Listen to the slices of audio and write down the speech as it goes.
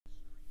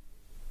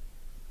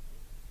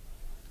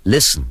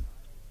Listen,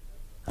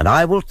 and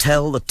I will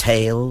tell the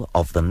tale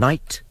of the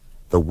knight,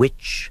 the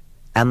witch,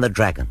 and the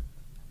dragon.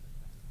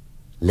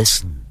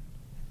 Listen,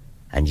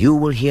 and you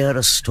will hear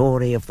a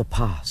story of the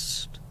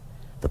past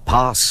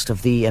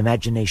of the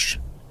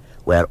imagination,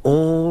 where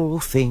all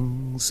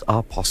things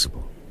are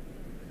possible.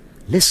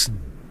 Listen,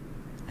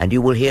 and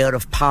you will hear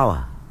of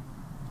power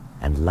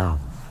and love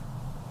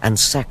and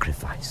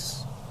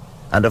sacrifice,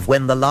 and of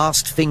when the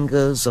last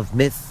fingers of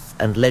myth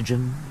and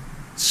legend,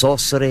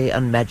 sorcery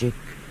and magic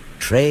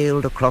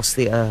trailed across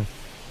the earth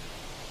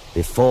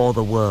before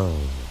the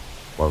world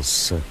was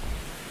certain.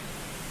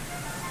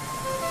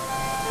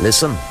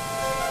 Listen,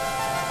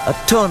 a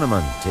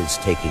tournament is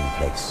taking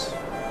place.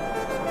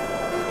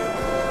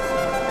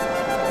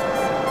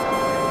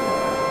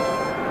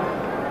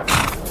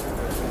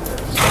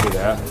 Steady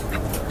there.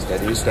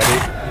 Steady, steady.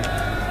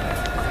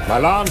 My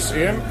lance,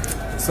 Ian.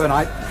 Sir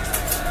Knight.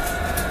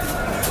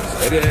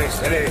 Steady,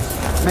 steady.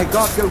 May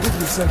God go with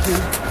you, Sir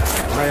Hugh.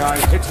 May I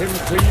hit him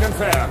clean and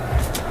fair.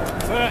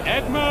 Sir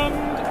Edmund,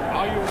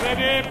 are you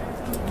ready?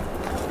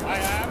 I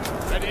am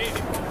ready.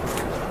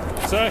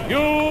 Sir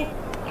Hugh,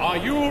 are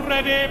you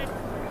ready?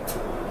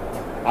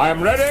 I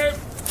am ready.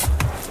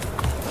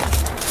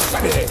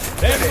 Steady,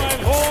 Then steady. my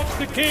lord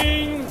the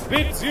king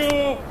bids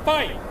you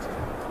fight.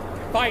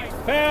 Fight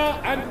fair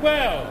and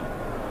well,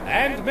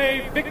 and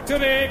may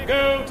victory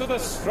go to the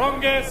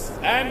strongest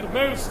and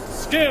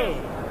most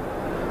skilled.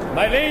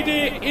 My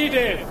lady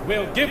Edith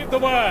will give the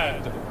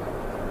word.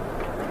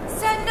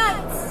 Sir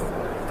Knights,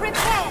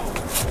 prepare.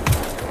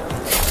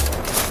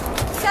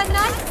 Sir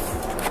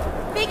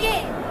Knights,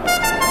 begin.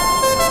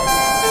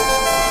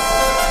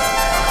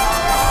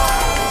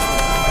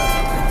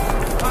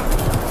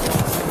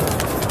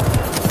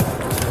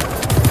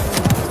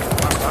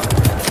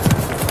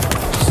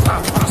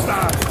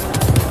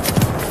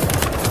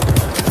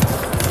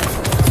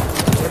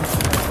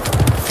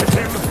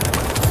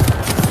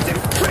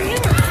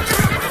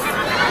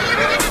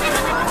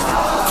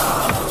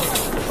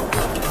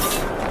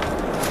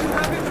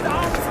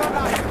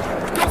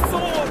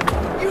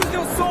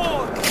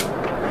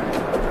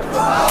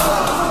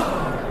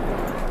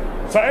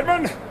 Sir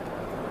Edmund,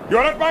 you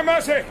are at my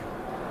mercy.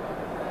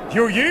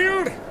 You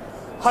yield?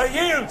 I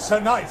yield, Sir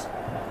Knight.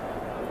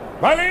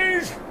 My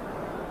liege,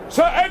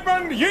 Sir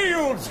Edmund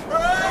yields.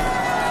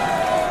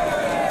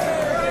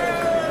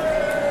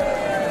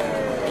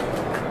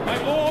 My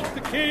lord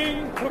the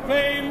king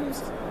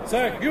proclaims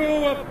Sir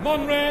Hugh of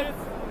Monrath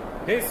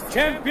his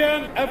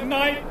champion of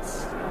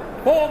knights,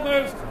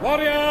 foremost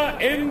warrior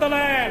in the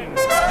land.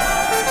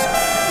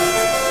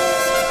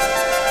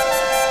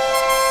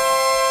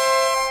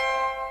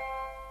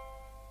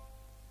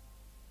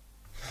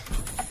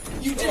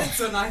 You did it,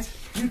 Sir Knight.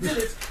 You did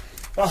it.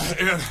 Oh,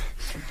 Ian,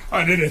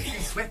 I did it. You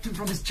swept him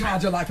from his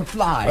charger like a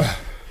fly.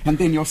 And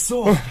then your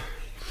sword.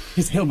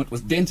 His helmet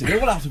was dented,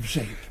 all out of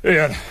shape.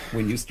 Ian.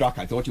 When you struck,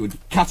 I thought you would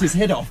cut his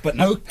head off, but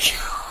no.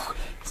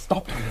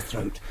 Stopped on the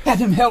throat. Had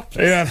him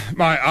helpless. Ian,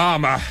 my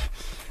armour.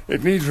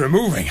 It needs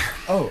removing.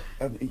 Oh,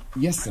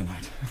 yes, Sir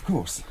Knight, of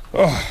course.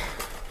 Oh.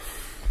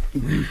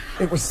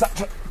 It was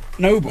such a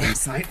noble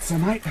sight, Sir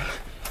Knight.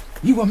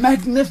 You were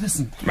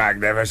magnificent.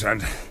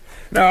 Magnificent.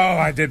 No,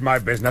 I did my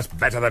business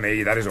better than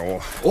he, that is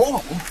all.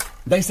 Oh,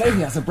 they say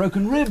he has a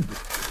broken rib.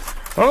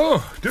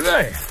 Oh, do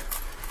they?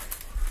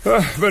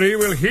 But he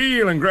will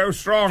heal and grow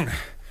strong,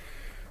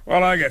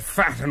 while I get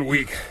fat and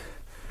weak.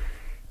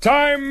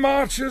 Time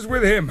marches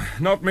with him,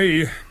 not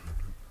me.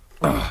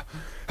 Oh,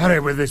 hurry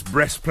with this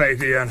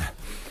breastplate, Ian.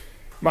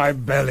 My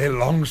belly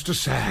longs to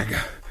sag.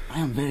 I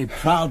am very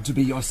proud to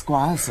be your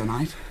squire, Sir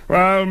Knight.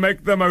 Well,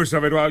 make the most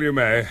of it while you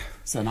may.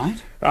 Sir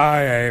Knight?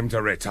 I aim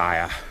to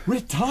retire.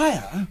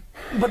 Retire?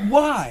 But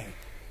why?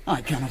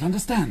 I cannot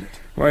understand it.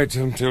 Wait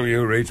until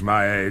you reach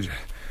my age.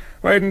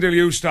 Wait until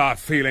you start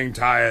feeling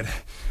tired.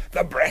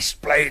 The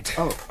breastplate.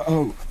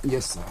 Oh,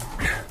 yes, sir.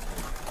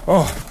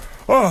 Oh,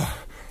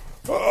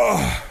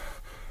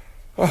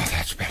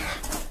 that's better.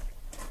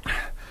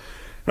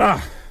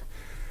 Now,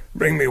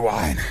 bring me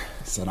wine.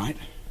 Sir Knight?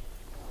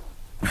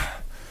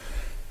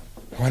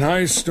 When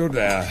I stood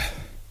there,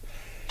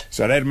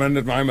 Sir Edmund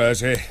at my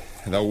mercy,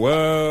 the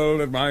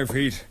world at my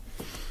feet,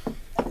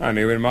 I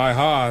knew in my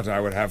heart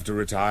I would have to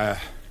retire,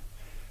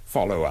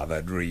 follow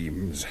other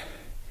dreams.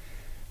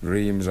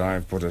 Dreams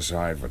I've put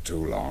aside for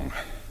too long.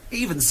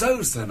 Even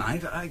so, Sir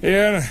Knight,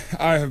 Ian,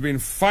 I have been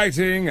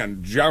fighting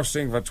and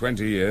jousting for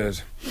 20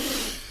 years.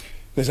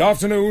 This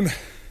afternoon,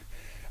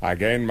 I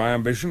gained my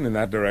ambition in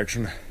that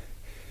direction.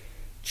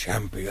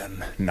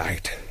 Champion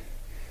knight.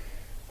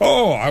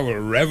 Oh, I will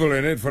revel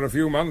in it for a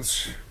few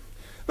months.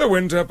 The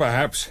winter,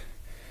 perhaps.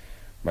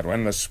 But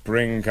when the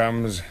spring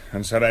comes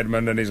and Sir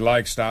Edmund and his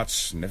like start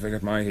sniffing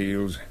at my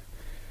heels...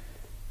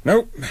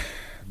 No,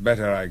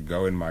 better I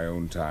go in my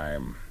own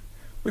time,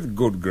 with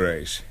good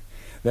grace.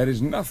 There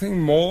is nothing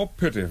more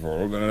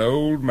pitiful than an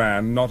old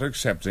man not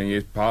accepting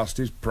it past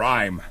his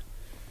prime.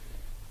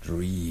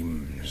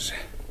 Dreams.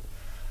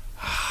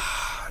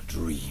 Ah,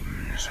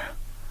 dreams.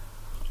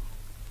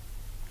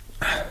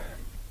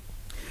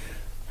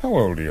 How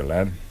old are you,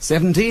 lad?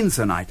 17,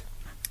 Sir Knight.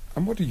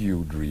 And what do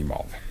you dream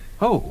of?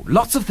 Oh,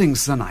 lots of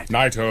things, Sir Knight.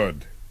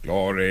 Knighthood,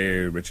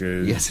 glory,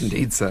 riches. Yes,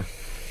 indeed, sir.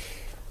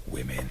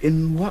 Women.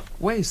 In what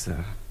way,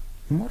 sir?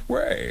 In what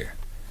way?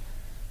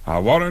 I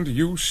warrant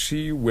you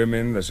see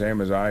women the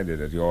same as I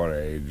did at your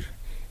age,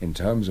 in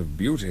terms of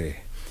beauty,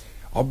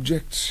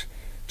 objects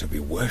to be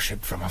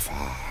worshipped from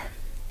afar.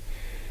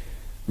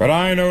 But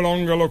I no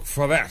longer look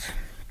for that.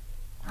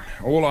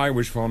 All I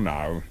wish for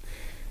now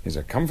is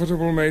a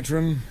comfortable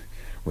matron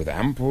with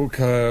ample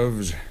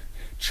curves,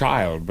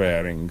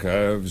 childbearing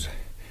curves,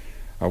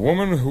 a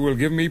woman who will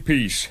give me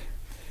peace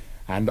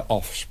and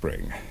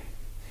offspring.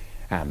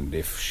 And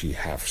if she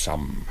have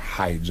some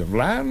hides of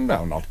land,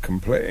 I'll not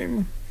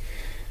complain.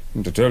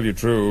 And to tell you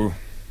true,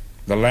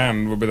 the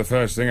land would be the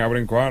first thing I would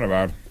inquire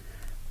about.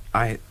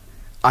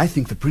 I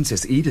think the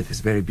Princess Edith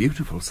is very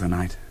beautiful, Sir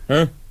Knight.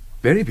 Huh?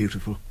 Very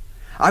beautiful.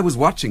 I was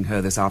watching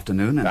her this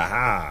afternoon and...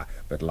 Aha!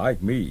 But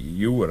like me,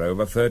 you were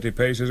over 30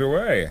 paces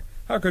away.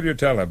 How could you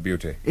tell her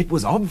beauty? It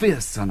was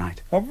obvious, Sir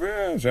Knight.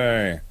 Obvious,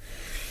 eh?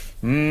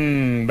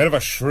 Bit of a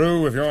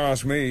shrew, if you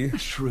ask me. A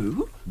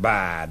shrew?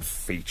 Bad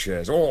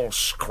features, all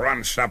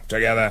scrunched up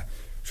together.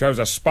 Shows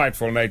a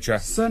spiteful nature.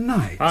 Sir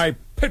Knight. I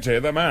pity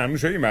the man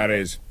she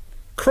marries.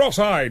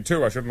 Cross-eyed,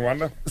 too, I shouldn't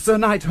wonder. Sir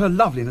Knight, her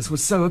loveliness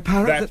was so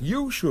apparent That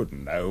you should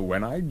know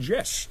when I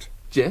jest.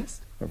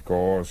 Jest? Of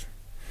course.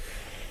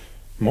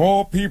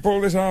 More people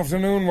this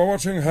afternoon were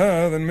watching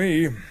her than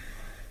me.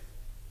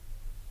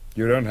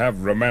 You don't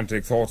have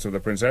romantic thoughts of the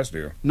princess, do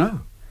you?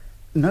 No.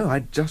 No, I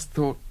just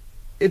thought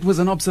it was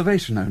an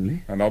observation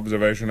only. An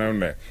observation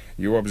only.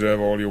 You observe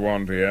all you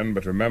want, Ian,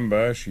 but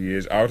remember, she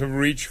is out of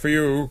reach for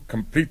you,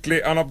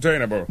 completely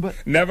unobtainable. But...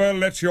 Never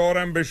let your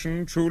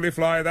ambition truly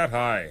fly that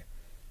high.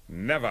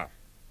 Never.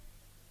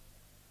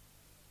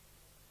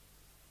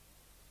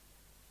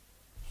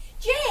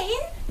 Jane?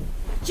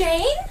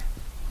 Jane?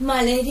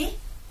 My lady?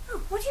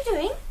 Oh, what are you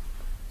doing?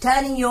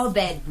 Turning your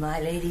bed,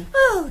 my lady.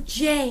 Oh,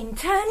 Jane,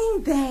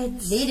 turning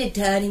beds. Needed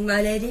turning,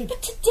 my lady.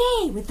 But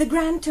today, with the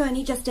grand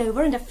tourney just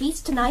over and a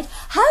feast tonight,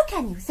 how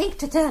can you think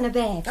to turn a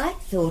bed? I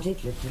thought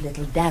it looked a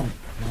little damp,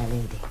 my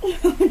lady.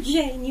 Oh,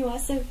 Jane, you are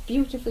so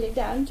beautifully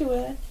down to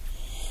earth.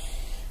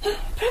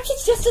 Perhaps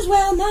it's just as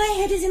well. My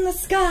head is in the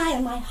sky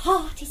and my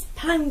heart is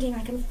pounding.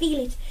 I can feel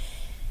it.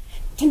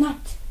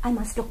 Tonight, I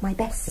must look my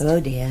best. Oh,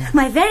 dear.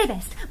 My very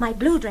best. My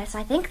blue dress,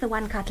 I think, the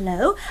one cut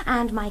low,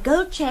 and my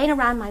gold chain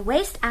around my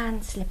waist,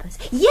 and slippers.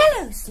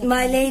 Yellow slippers.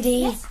 My lady.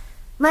 Yes.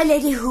 My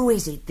lady, who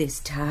is it this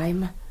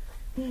time?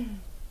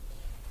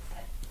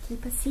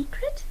 Keep a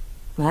secret?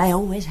 I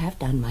always have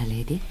done, my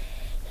lady.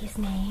 His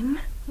name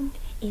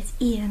is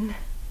Ian.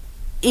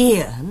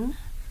 Ian?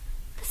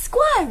 The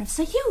squire of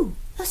Sir Hugh.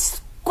 A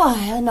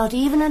squire, not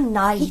even a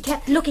knight. He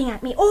kept looking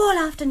at me all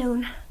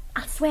afternoon.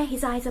 I swear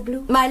his eyes are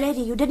blue. My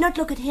lady, you did not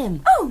look at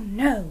him. Oh,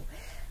 no.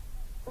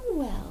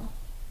 Well,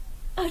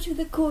 out of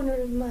the corner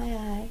of my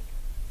eye.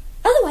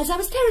 Otherwise, I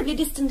was terribly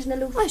distant and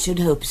aloof. I should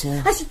hope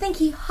so. I should think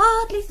he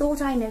hardly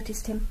thought I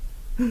noticed him.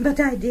 But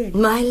I did.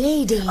 My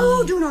lady.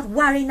 Oh, do not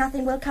worry.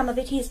 Nothing will come of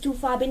it. He is too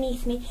far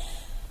beneath me.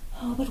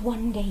 Oh, but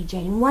one day,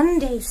 Jane, one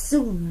day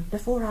soon,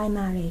 before I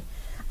marry,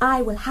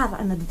 I will have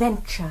an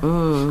adventure.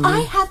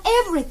 I have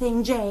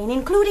everything, Jane,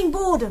 including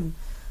boredom.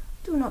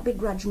 Do not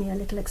begrudge me a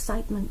little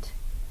excitement.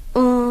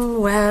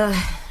 Well,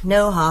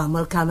 no harm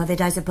will come of it,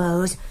 I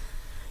suppose.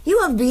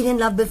 You have been in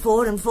love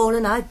before and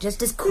fallen out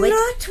just as quick.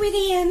 Not with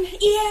Ian.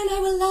 Ian I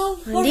will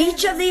love forever. And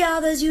each of the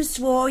others you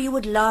swore you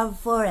would love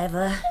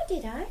forever. Oh,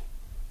 did I?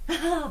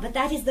 Ah, but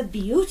that is the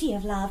beauty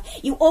of love.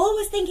 You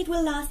always think it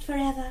will last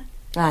forever.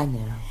 I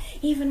know.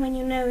 Even when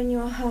you know in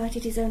your heart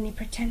it is only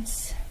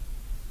pretense.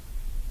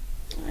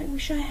 I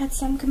wish I had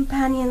some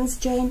companions,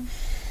 Jane.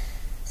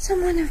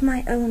 Someone of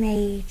my own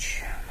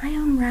age, my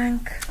own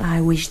rank.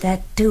 I wish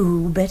that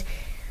too, but...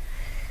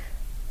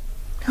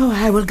 Oh,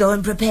 I will go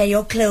and prepare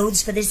your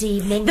clothes for this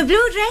evening. The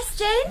blue dress,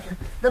 Jane?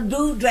 The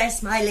blue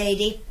dress, my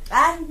lady,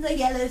 and the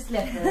yellow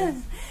slippers.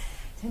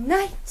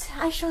 Tonight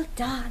I shall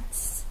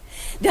dance.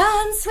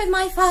 Dance with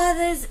my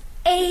father's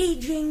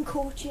aging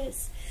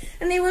courtiers,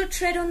 and they will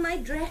tread on my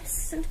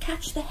dress and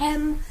catch the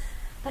hem.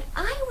 But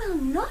I will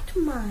not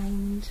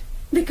mind,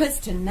 because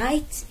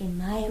tonight, in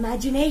my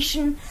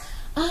imagination,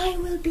 I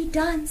will be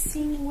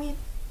dancing with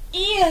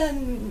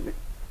Ian.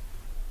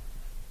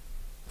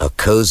 A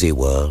cozy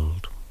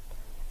world,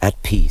 at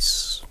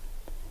peace,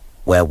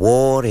 where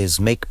war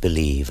is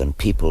make-believe and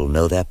people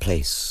know their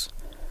place.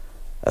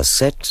 A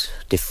set,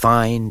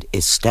 defined,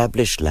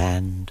 established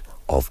land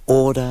of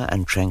order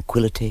and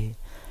tranquility,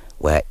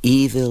 where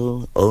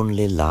evil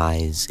only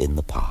lies in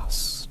the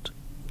past.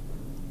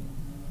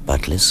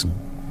 But listen,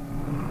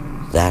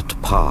 that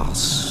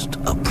past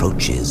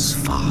approaches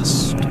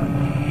fast.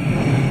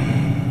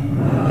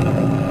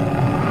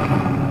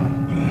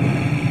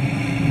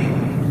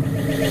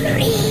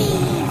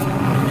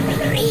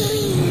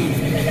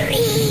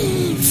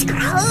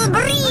 Skrull,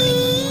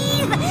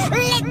 breathe!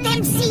 Let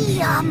them see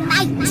your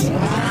might!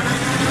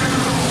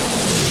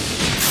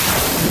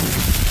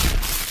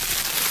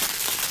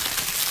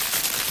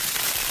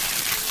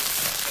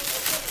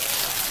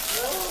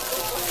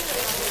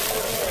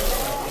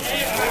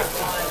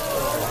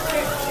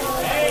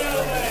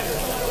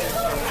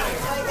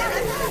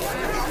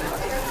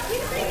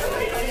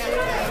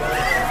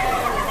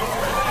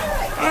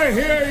 I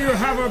hear you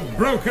have a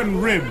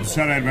broken rib,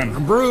 Sir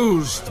Edmund.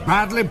 Bruised,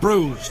 badly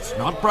bruised,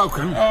 not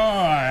broken. Oh,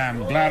 I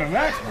am glad of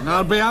that. And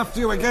I'll be after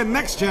you again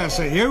next year,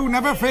 Sir Hugh,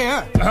 never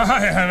fear.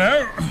 I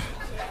know.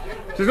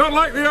 'Tis not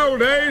like the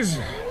old days.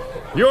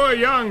 You are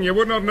young, you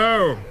would not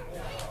know.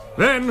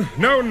 Then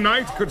no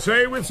knight could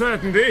say with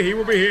certainty he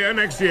will be here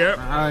next year.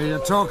 You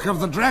talk of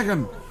the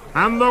dragon.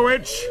 And the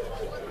witch?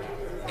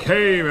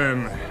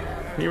 Caven.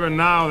 Even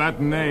now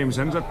that name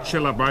sends a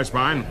chill up my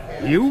spine.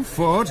 You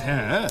fought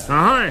her?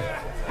 Aye.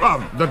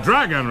 Well, the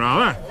dragon,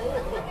 rather.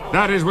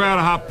 That is where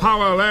her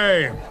power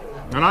lay.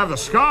 And I've the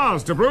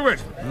scars to prove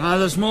it.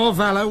 There's more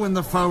valour when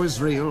the foe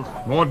is real.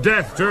 More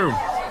death, too.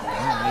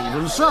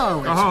 Even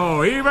so.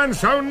 Oh, even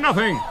so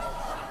nothing.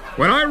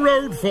 When I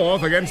rode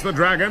forth against the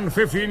dragon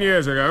 15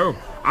 years ago,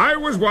 I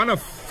was one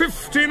of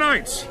 50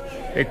 knights.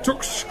 It took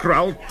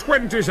Skrull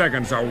 20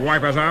 seconds to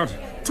wipe us out.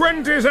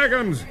 20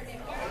 seconds!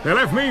 They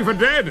left me for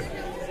dead.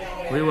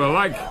 We were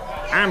like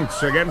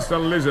ants against a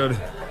lizard.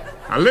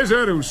 A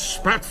lizard who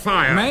spat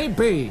fire.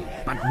 Maybe,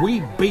 but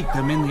we beat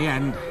them in the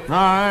end.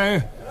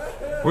 Aye,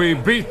 we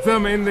beat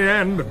them in the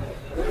end.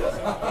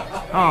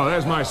 Oh,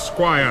 there's my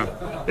squire.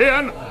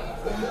 Ian!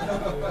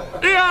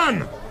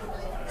 Ian!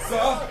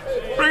 Sir?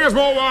 Bring us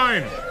more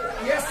wine.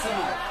 Yes,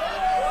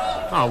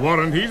 sir. I'll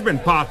warrant he's been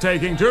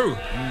partaking too.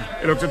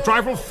 He looks a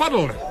trifle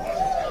fuddled.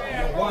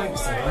 Your wine,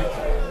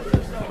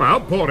 sir. Well,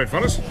 pour it for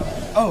us.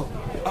 Oh,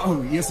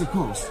 yes, of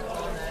course.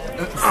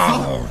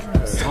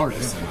 Sorry,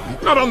 sir.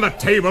 Not on the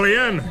table,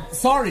 Ian.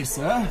 Sorry,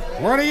 sir.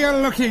 What are you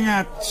looking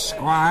at,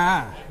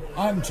 Squire?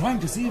 I'm trying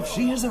to see if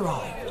she has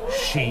arrived.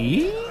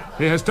 She?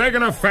 He has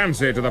taken a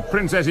fancy to the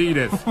Princess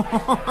Edith.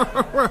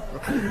 Well,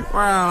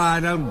 I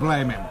don't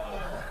blame him.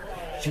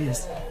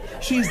 She's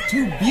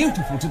too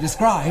beautiful to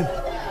describe.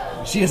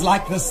 She is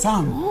like the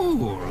sun.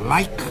 Oh,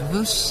 like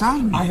the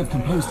sun. I have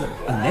composed a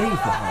lay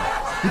for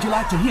her. Would you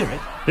like to hear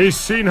it? He's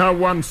seen her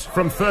once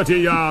from 30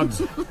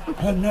 yards.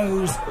 Her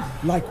nose,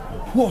 like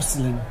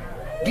porcelain,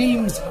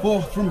 gleams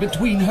forth from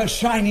between her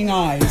shining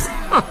eyes.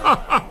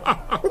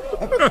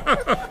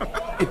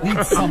 It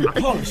needs some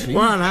polishing.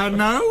 What, her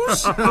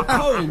nose? The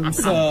poem,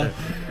 sir.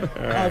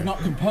 I've not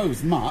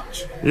composed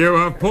much. You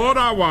have poured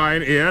our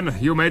wine, Ian.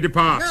 You may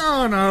depart.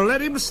 No,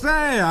 let him stay.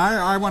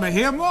 I want to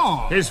hear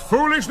more. His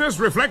foolishness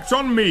reflects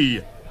on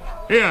me.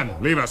 Ian,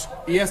 leave us.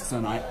 Yes,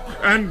 Sir Knight.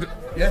 And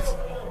Yes?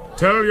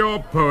 tell your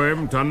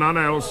poem to none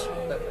else.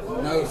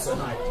 No, Sir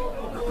Knight.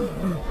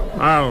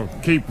 I'll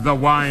keep the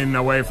wine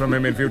away from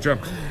him in future.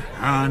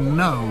 Her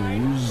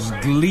nose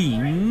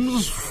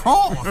gleams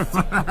forth.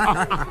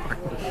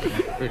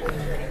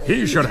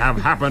 He should have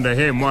happened to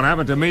him what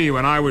happened to me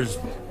when I was...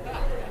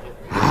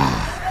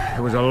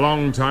 It was a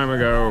long time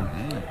ago.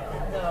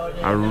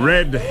 A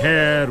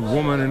red-haired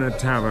woman in a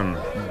tavern.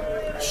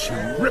 She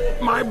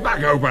ripped my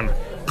back open.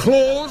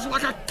 Claws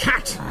like a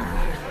cat.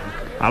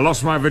 I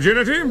lost my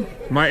virginity,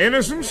 my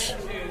innocence,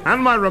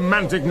 and my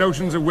romantic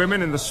notions of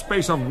women in the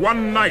space of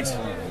one night.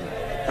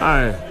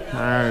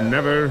 I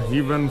never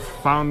even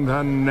found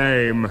her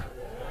name.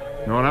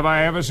 Nor have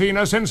I ever seen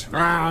her since.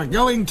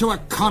 Going to a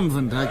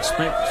convent, I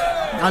expect.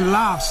 A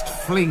last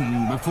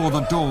fling before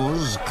the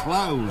doors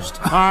closed.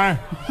 Aye,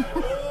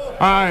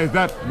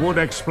 that would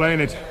explain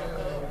it.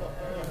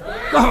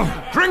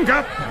 Oh, drink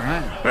up!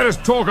 Let us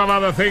talk of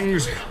other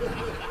things.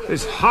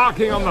 This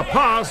harking on the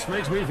past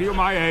makes me feel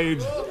my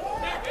age.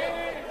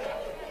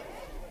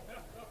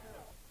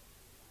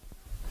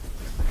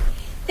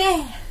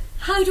 There.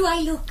 How do I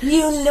look?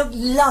 You look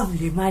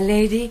lovely, my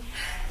lady.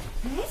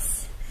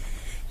 Yes.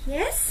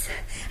 Yes,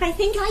 I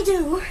think I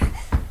do.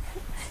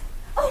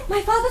 Oh,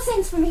 my father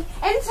sends for me.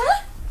 Enter.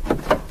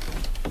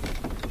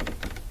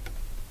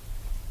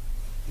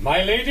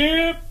 My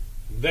lady,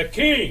 the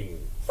king.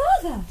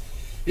 Father.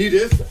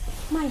 Edith,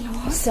 My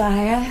lord.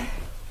 Sire.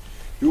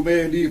 you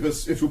may leave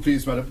us, if you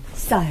please, madam.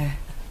 Sire.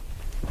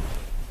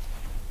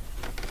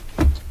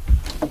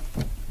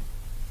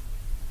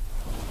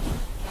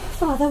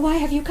 Father, why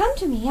have you come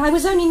to me? I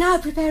was only now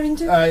preparing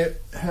to... I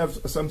have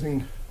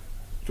something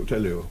to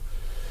tell you.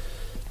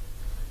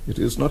 It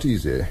is not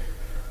easy.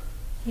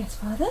 Yes,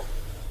 Father?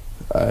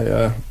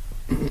 I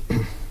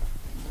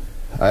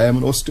am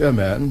an austere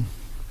man.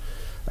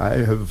 I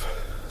have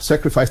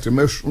sacrificed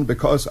emotion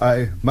because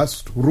I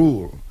must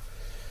rule.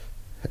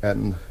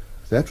 And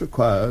that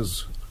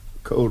requires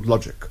cold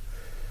logic.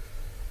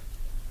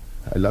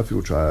 I love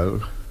you,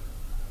 child.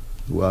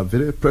 You are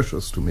very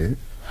precious to me.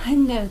 I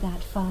know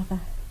that,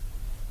 Father.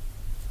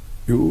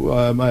 You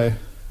are my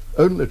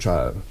only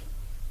child.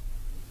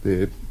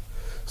 The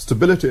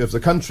stability of the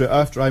country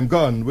after I'm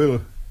gone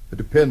will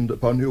depend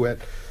upon you,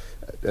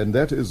 and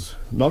that is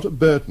not a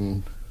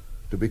burden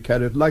to be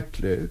carried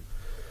lightly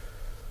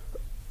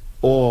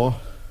or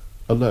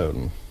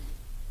alone.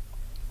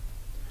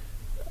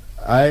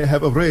 I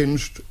have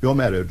arranged your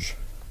marriage.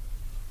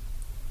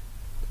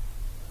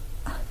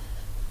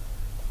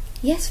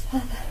 Yes,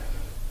 Father.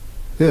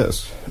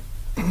 Yes.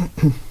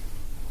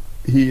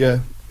 He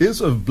is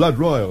of blood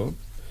royal,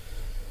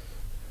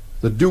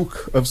 the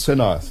Duke of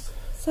Senarth.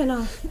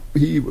 Senarth.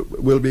 He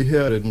will be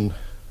here in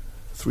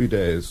 3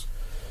 days.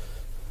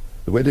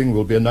 The wedding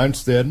will be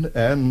announced then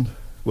and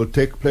will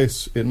take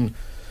place in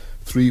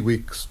 3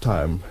 weeks'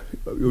 time.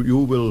 You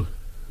will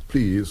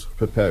please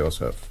prepare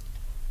yourself.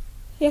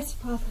 Yes,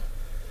 Father.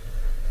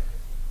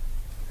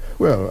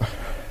 Well,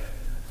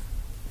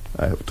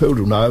 I have told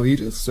you now,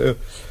 Edith, so...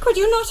 Could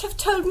you not have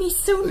told me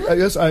sooner?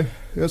 Yes,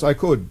 I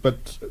could,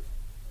 but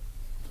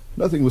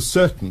nothing was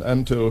certain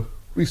until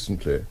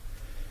recently.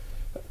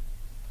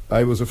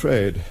 I was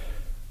afraid,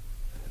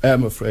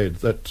 am afraid,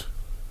 that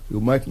you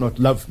might not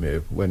love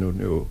me when you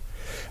knew.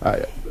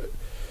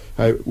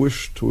 I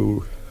wish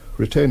to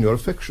retain your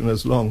affection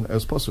as long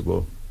as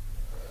possible.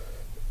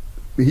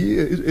 He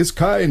is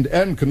kind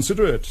and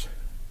considerate.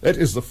 That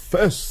is the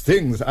first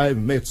thing that I have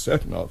made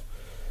certain of.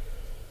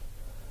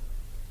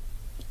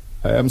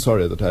 I am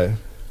sorry that I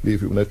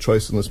leave you no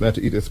choice in this matter,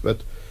 Edith,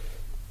 but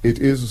it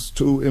is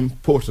too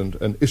important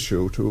an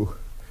issue to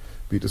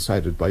be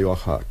decided by your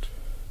heart.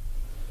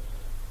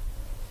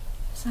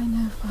 Yes, I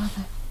know,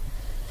 Father.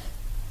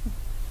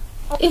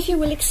 If you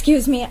will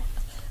excuse me,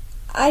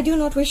 I do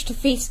not wish to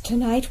feast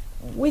tonight.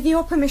 With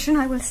your permission,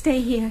 I will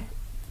stay here.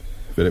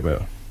 Very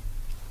well.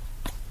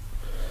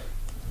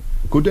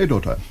 Good day,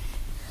 daughter.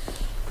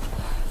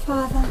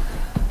 Father.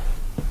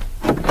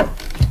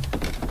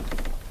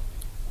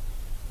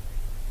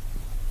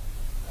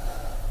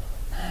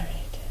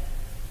 Married.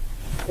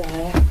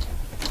 Quiet.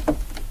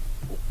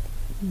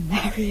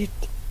 Married.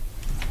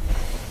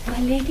 My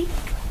lady,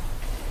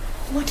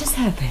 what has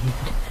happened?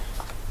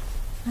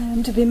 I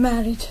am to be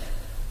married.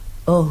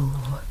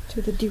 Oh.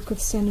 To the Duke of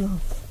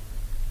Senilth.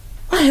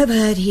 I have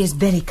heard he is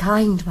very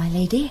kind, my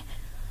lady.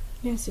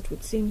 Yes, it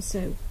would seem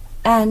so.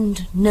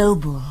 And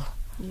noble.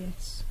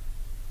 Yes.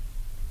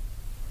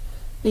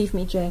 Leave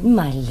me, Jane.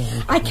 My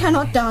lady. I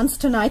cannot dance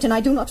tonight, and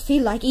I do not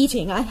feel like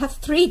eating. I have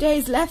 3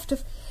 days left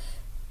of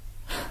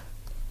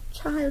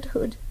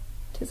childhood.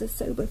 'Tis a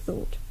sober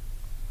thought.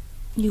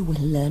 You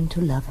will learn to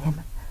love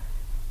him.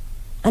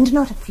 And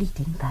not a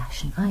fleeting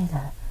passion,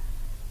 either.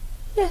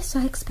 Yes,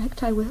 I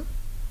expect I will.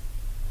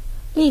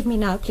 Leave me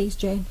now, please,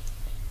 Jane.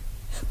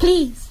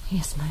 Please.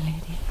 Yes, my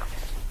lady.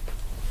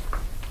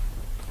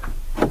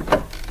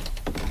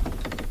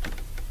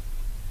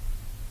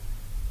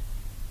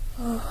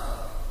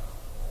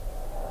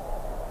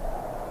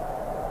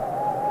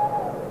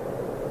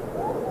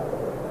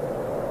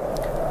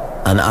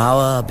 An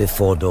hour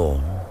before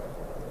dawn,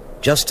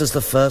 just as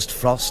the first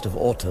frost of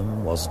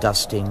autumn was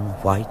dusting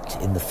white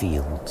in the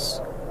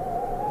fields,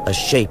 a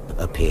shape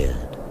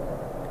appeared,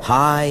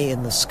 high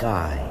in the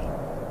sky,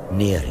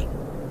 nearing.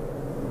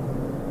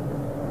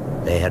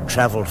 They had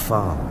travelled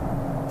far,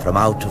 from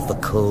out of the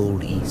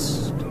cold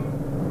east,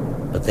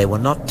 but they were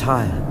not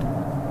tired,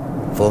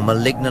 for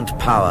malignant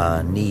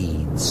power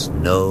needs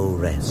no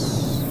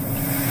rest.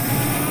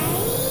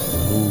 The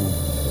moon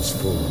was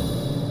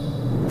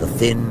full. The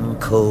thin,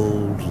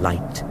 cold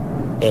light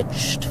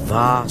etched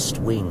vast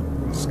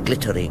wings,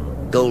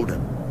 glittering,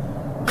 golden,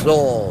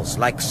 claws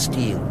like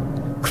steel,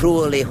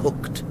 cruelly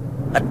hooked,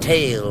 a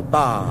tail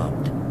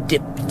barbed,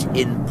 dipped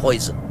in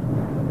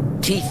poison,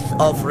 teeth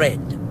of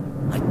red,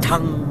 a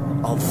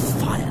tongue of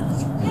fire.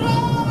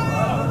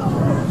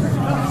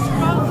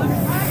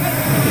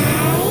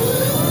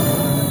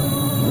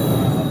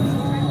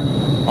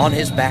 On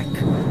his back,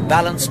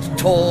 balanced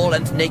tall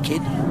and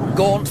naked,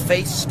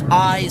 gaunt-faced,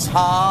 eyes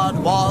hard,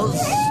 was...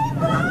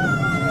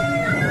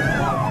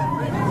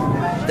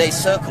 They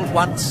circled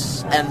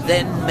once and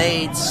then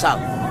made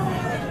south.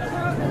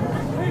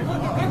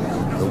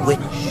 The witch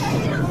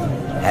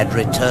had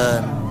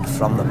returned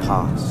from the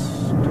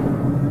past,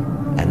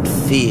 and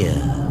fear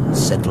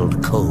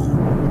settled cold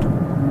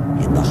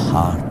in the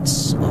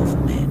hearts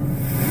of men.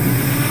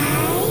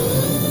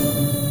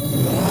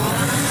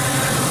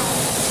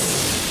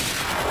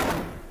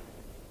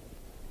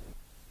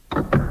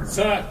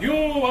 Sir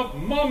Hugh of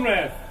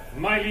Monmouth,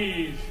 my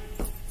liege.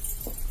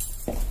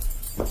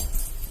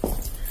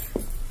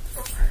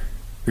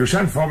 You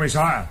sent for me,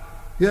 sire?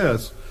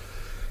 Yes.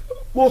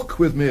 Walk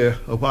with me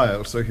a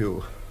while, Sir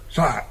Hugh.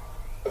 Sire.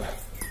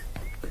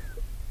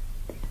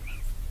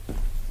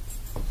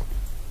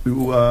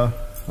 You are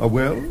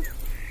well?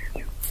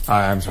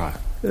 I am, sire.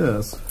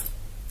 Yes.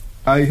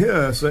 I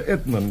hear Sir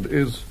Edmund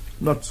is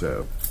not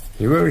so.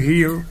 He will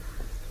heal?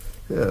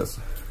 Yes.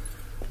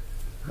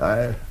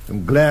 I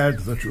am glad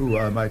that you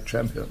are my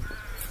champion.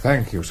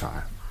 Thank you,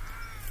 sire.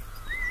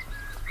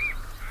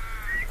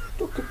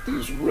 Look at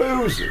these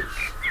roses.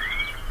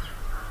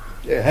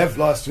 They have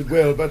lasted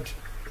well, but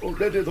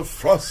already the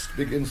frost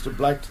begins to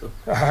blight them.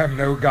 I am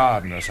no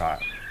gardener,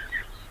 sire.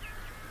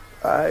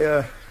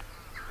 I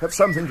have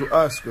something to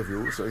ask of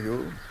you, Sir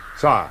Hugh.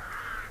 Sire.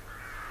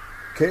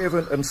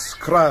 Caven and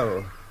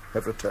Skrull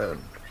have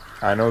returned.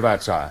 I know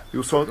that, sire.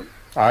 You saw them?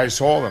 I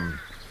saw them.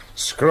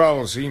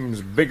 Skrull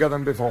seems bigger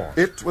than before.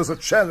 It was a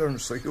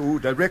challenge, Sir Hugh,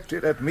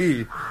 directed at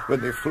me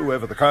when they flew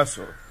over the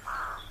castle.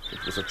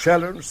 It was a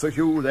challenge, Sir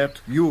Hugh, that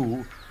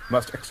you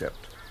must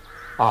accept.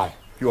 Aye.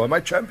 You are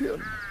my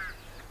champion,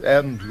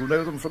 and you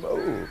know them from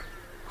old.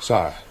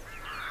 Sire.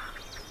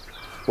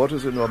 What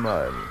is in your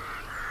mind?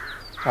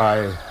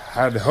 I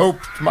had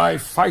hoped my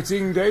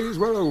fighting days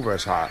were over,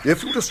 sire.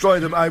 If you destroy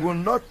them, I will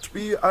not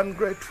be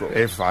ungrateful.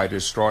 If I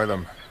destroy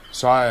them,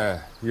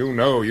 sire, you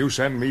know you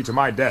send me to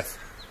my death.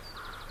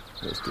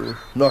 Yes, do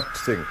not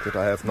think that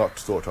I have not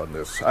thought on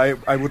this. I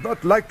would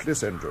not lightly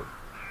send you.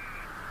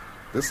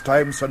 This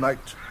time, Sir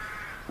Knight,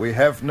 we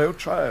have no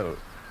child.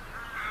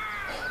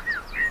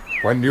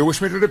 When do you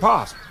wish me to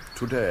depart?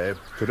 Today.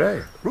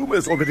 Today? Rumour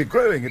is already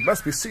growing. It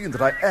must be seen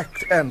that I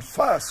act and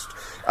fast.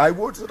 I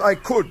would that I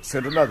could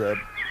send another,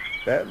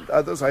 and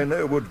others I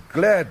know would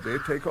gladly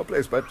take your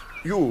place, but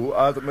you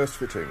are the most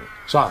fitting.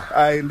 Sir.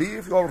 I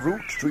leave your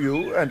route to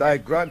you, and I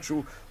grant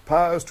you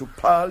powers to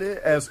parley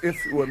as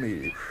if you were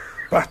me.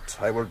 But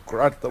I will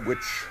grant the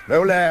witch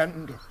no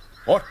land,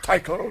 or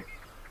title,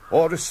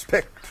 or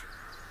respect.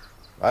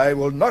 I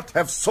will not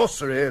have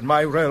sorcery in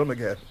my realm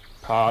again.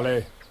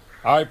 Parley?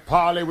 I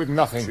parley with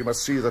nothing. She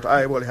must see that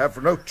I will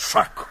have no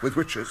truck with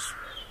witches.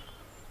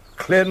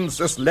 Cleanse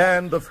this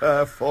land of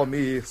her for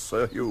me,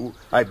 Sir Hugh,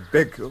 I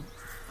beg you.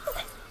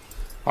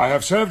 I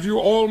have served you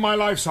all my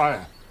life,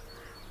 sire,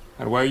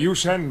 and where you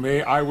send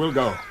me, I will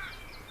go.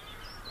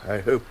 I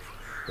hope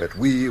that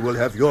we will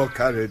have your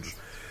courage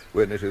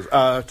when it is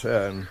our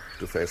turn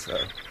to face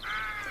her.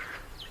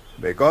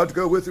 May God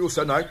go with you,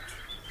 Sir Knight.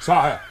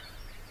 Sire.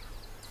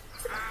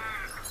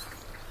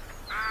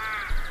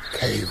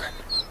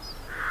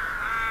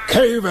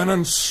 Caven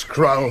and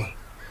Skrull.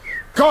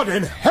 God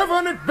in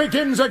heaven, it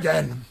begins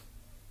again.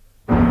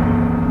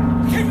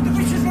 Caven, the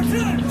witch has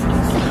returned.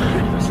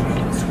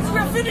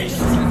 We're finished.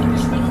 The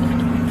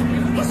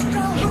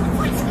Skrull, the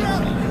white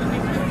Skrull.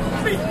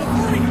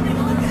 Before we can be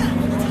on that.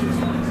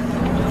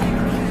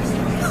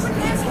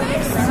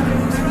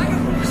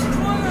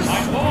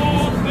 My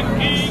lord, the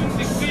king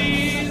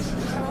decrees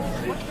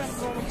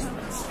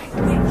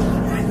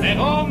that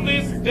on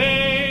this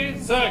day,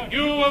 Sir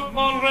Hugh of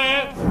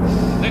Monret,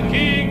 the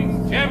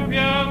King's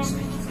champion,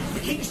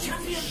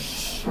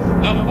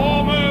 the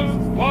foremost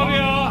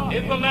warrior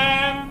in the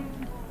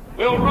land,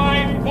 will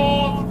ride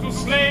forth to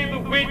slay the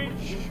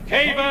witch,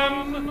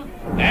 Caven,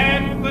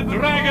 and the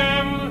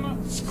dragon,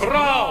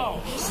 Skrull.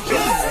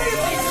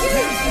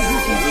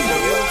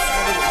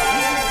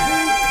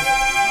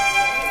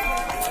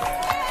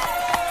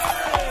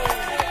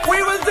 We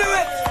will do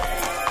it!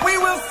 We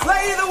will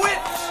slay the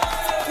witch!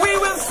 We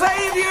will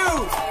save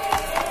you!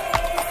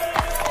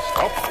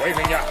 Stop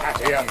waving your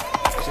hat, Ian.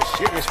 This is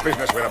serious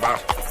business we're about.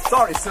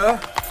 Sorry, sir,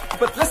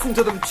 but listen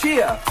to them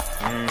cheer.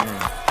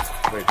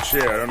 They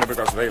cheer only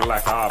because they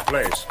lack our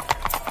place.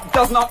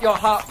 Does not your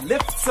heart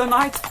lift, Sir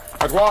Knight?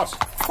 At what?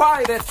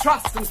 Why, their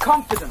trust and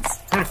confidence.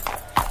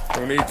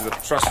 Who needs the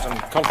trust and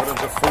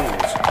confidence of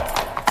fools?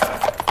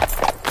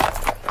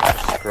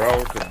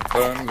 Skrull could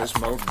burn this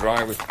moat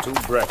dry with 2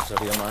 breaths, had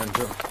he a mind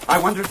to. I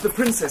wonder if the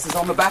princess is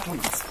on the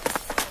battlements.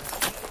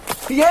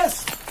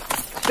 Yes!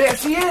 There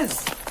she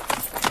is!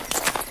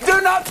 Do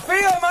not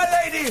fear, my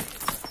lady!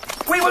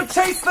 We will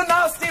chase the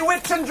nasty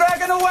witch and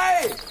dragon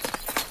away!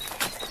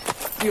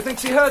 Do you think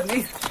she heard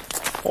me?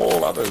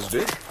 All others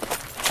did.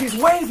 She's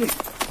waving.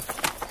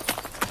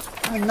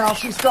 And now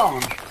she's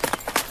gone.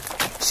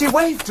 She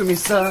waved to me,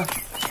 sir.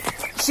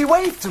 She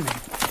waved to me.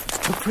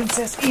 The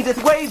Princess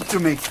Edith waved to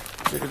me.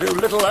 She could do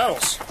little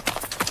else.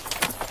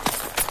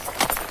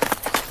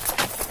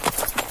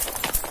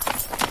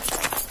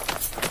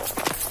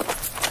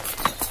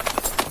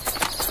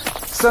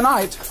 Sir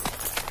Knight,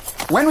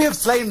 when we have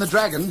slain the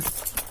dragon,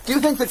 do you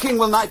think the king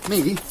will knight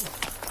me?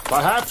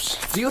 Perhaps.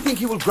 Do you think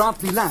he will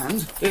grant me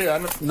land?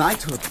 Ian.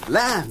 Knighthood,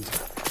 land.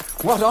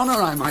 What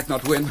honor I might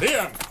not win.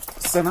 Ian.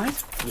 Sir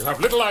Knight? You have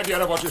little idea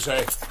of what you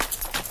say.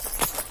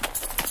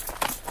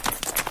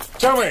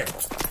 Tell me,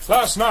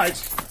 last night,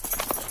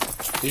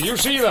 did you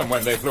see them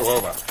when they flew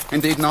over?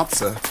 Indeed not,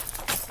 sir.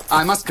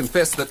 I must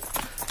confess that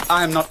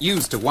I am not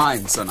used to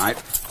wine, Sir Knight.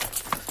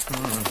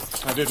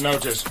 I did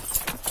notice.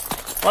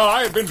 Well,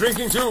 I had been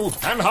drinking too,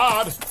 and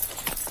hard.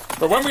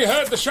 But when we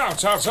heard the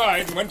shouts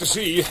outside and went to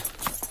see,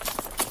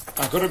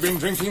 I could have been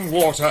drinking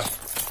water.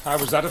 I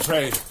was that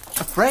afraid.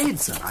 Afraid,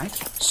 Sir Knight?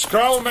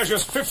 Skrull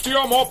measures 50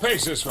 or more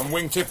paces from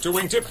wingtip to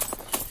wingtip.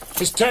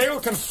 His tail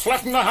can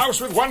flatten a house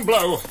with one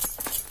blow.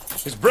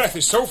 His breath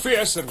is so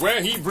fierce that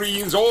where he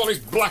breathes, all is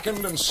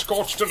blackened and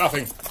scorched to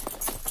nothing.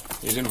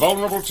 He's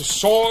invulnerable to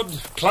sword,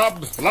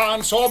 club,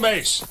 lance, or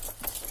mace.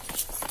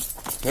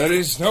 There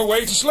is no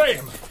way to slay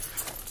him.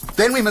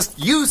 Then we must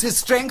use his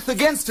strength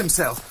against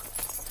himself.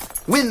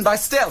 Win by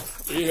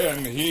stealth.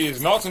 Ian, he is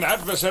not an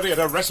adversary at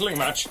a wrestling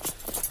match.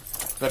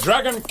 The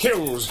dragon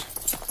kills.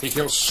 He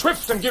kills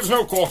swift and gives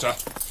no quarter.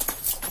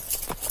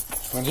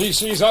 When he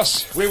sees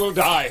us, we will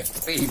die.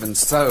 Even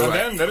so. And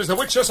then there is the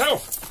witch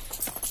herself.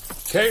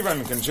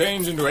 Caven can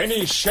change into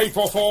any shape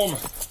or form.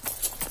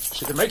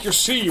 She can make you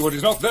see what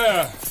is not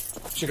there.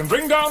 She can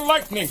bring down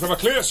lightning from a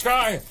clear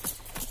sky.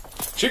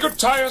 She could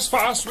tie us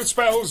fast with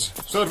spells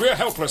so that we are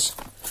helpless.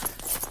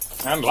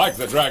 And like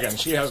the dragon,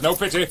 she has no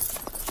pity.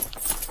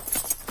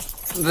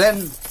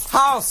 Then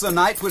how, Sir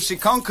Knight, was she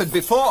conquered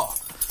before?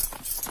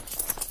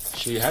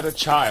 She had a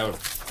child.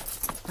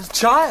 A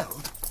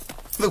child?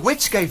 The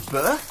witch gave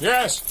birth?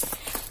 Yes.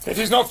 It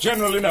is not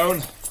generally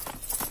known.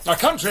 A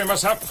country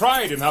must have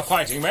pride in her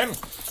fighting men.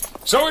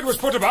 So it was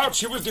put about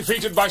she was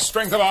defeated by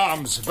strength of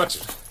arms, but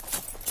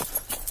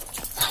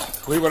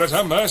we were at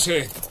her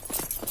mercy.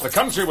 The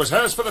country was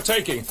hers for the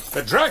taking.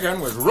 The dragon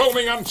was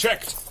roaming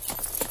unchecked.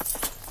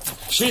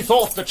 She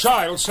thought the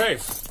child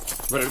safe,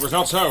 but it was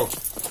not so.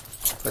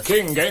 The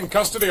king gained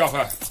custody of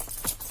her.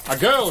 A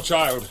girl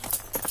child,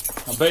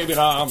 a babe in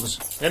arms,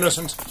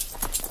 innocent.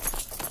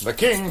 The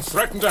king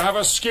threatened to have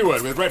her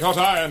skewered with red-hot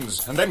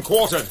irons and then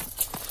quartered.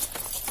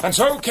 And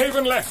so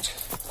Caven left.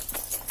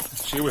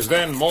 She was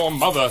then more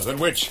mother than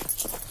witch.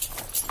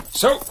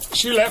 So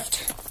she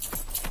left.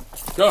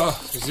 Oh,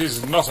 this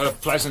is not a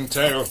pleasant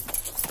tale.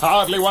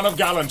 Hardly one of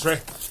gallantry.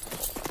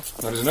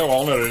 There is no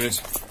honour in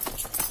it.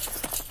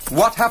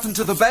 What happened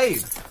to the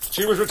babe?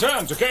 She was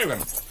returned to Caven.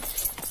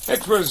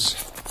 It was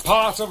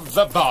part of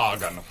the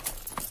bargain.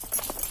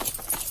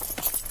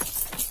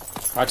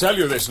 I tell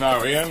you this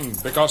now, Ian,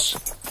 because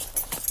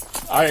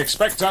I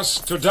expect us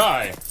to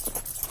die.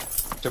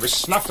 To be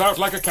snuffed out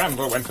like a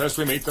candle when first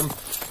we meet them.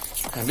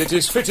 And it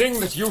is fitting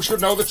that you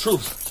should know the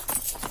truth.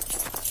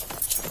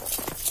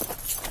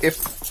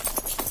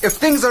 If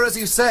things are as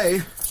you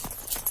say,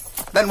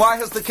 then why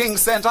has the king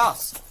sent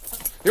us?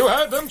 You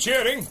heard them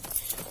cheering.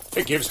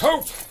 It gives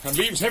hope and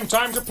leaves him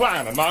time to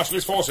plan and marshal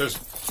his forces.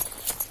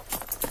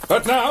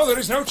 But now there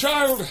is no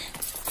child.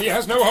 He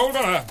has no hold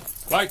on her.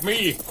 Like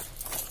me,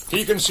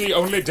 he can see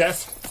only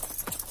death.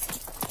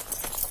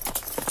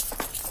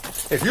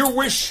 If you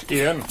wish,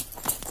 Ian,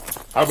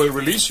 I will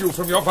release you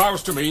from your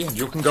vows to me and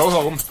you can go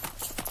home.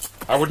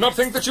 I would not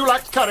think that you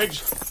lacked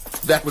courage.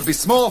 That would be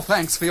small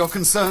thanks for your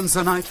concern,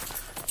 Sir Knight.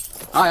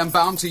 I am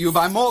bound to you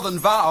by more than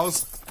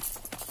vows.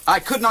 I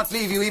could not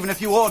leave you even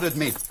if you ordered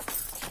me.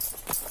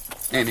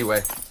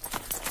 Anyway,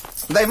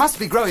 they must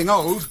be growing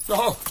old.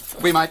 Oh.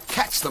 We might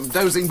catch them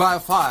dozing by a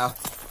fire,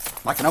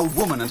 like an old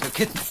woman and her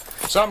kitten.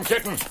 Some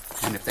kitten.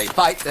 And if they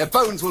bite, their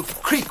bones will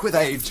creak with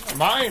age.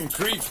 Mine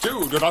creak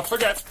too, do not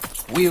forget.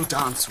 We'll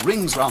dance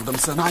rings round them,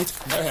 Sir Knight.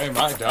 Hey,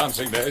 my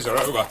dancing days are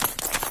over.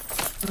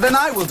 Then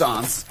I will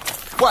dance,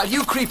 while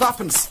you creep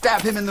up and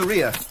stab him in the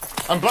rear.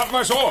 And blunt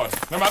my sword,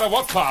 no matter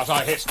what part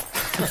I hit.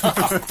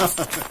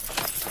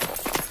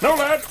 No,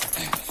 lad.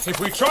 If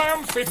we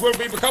triumph, it will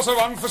be because of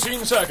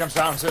unforeseen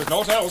circumstances,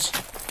 naught else.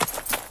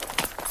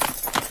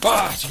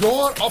 But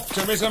your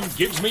optimism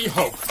gives me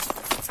hope.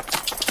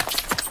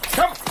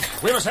 Come,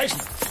 we must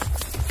hasten.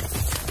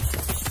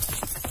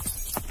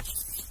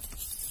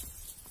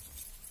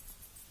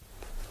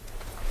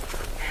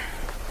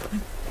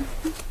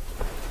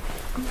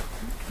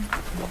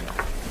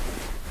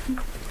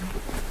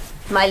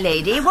 My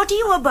lady, what are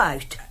you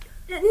about?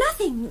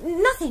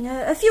 Nothing.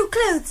 A few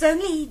clothes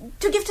only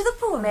to give to the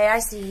poor. May I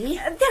see?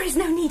 There is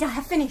no need, I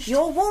have finished.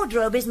 Your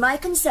wardrobe is my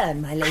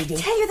concern, my lady. I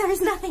tell you, there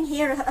is nothing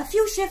here. A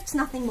few shifts,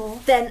 nothing more.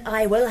 Then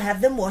I will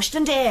have them washed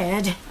and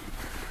aired.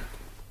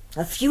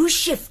 A few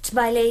shifts,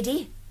 my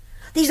lady.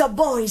 These are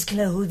boys'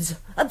 clothes,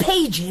 a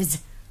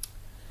page's.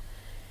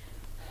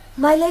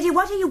 My lady,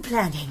 what are you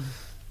planning?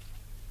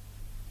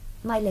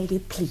 My lady,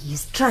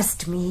 please,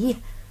 trust me.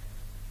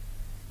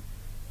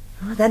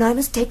 Oh, then I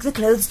must take the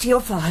clothes to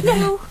your father.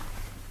 No.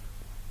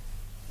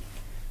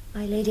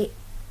 My lady,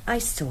 I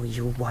saw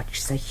you watch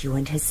Sir Hugh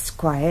and his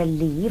squire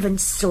leave and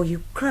saw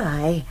you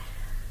cry.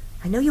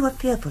 I know you are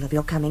fearful of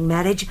your coming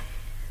marriage,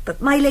 but,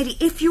 my lady,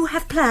 if you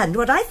have planned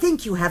what I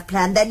think you have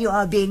planned, then you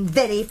are being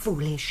very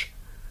foolish.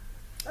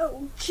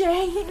 Oh,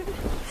 Jane,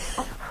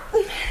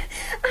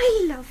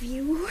 I love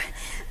you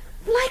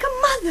like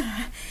a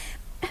mother.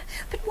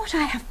 But what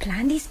I have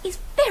planned is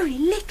very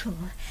little.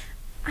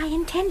 I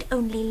intend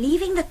only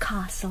leaving the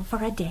castle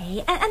for a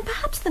day, and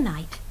perhaps the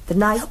night. The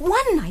night?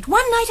 One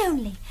night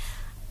only.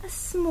 A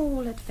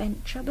small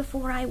adventure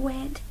before I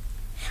wed.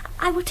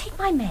 I will take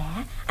my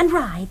mare and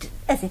ride,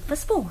 as if for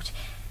sport.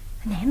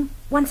 And then,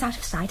 once out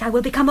of sight, I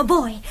will become a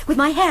boy, with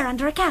my hair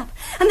under a cap.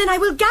 And then I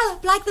will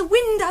gallop like the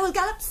wind. I will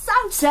gallop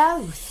south.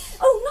 South?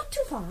 Oh, not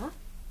too far.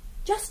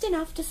 Just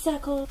enough to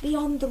circle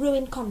beyond the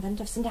ruined convent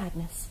of St.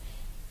 Agnes.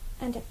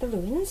 And at the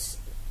ruins,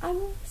 I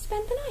will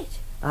spend the night.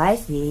 I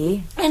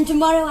see. And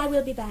tomorrow I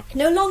will be back,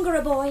 no longer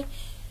a boy,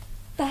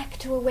 back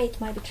to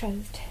await my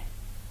betrothed.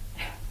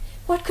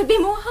 What could be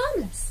more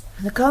harmless?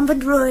 The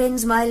convent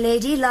ruins, my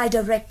lady, lie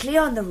directly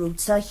on the route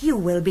Sir Hugh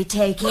will be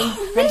taking,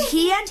 Oh, really? and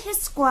he and his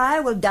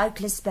squire will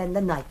doubtless spend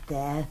the night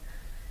there.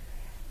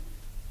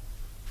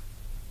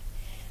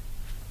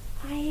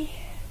 I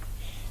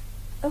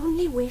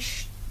only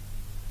wish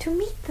to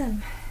meet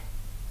them,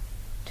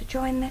 to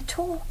join their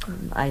talk.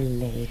 My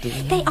lady.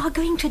 They are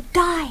going to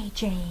die,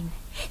 Jane.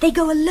 They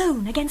go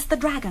alone against the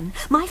dragon.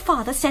 My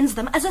father sends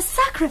them as a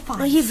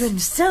sacrifice. Even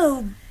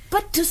so,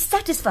 but to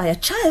satisfy a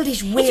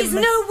childish whim. It is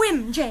no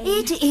whim, Jane.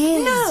 It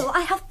is. No,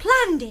 I have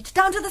planned it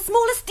down to the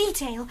smallest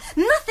detail.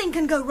 Nothing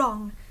can go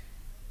wrong.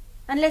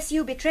 Unless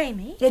you betray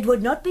me. It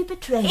would not be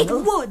betrayal. It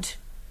would.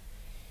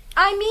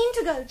 I mean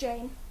to go,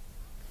 Jane.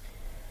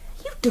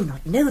 You do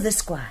not know the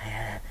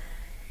squire.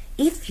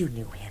 If you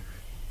knew him,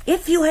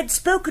 if you had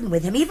spoken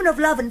with him, even of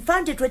love, and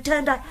found it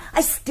returned,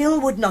 I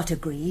still would not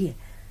agree.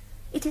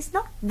 It is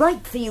not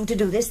right for you to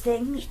do this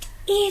thing. It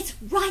is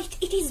right.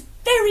 It is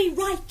very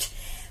right.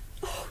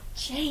 Oh,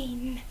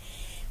 Jane,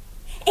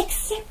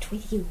 except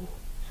with you,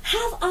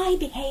 have I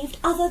behaved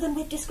other than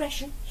with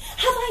discretion?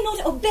 Have I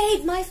not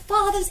obeyed my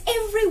father's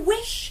every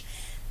wish?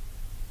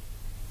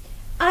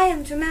 I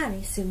am to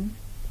marry soon.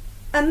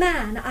 A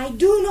man I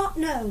do not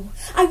know.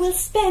 I will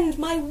spend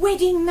my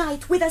wedding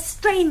night with a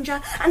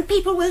stranger, and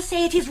people will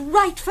say it is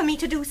right for me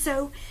to do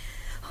so.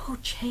 Oh,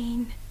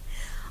 Jane,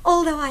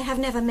 although I have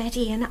never met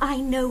Ian, I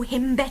know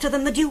him better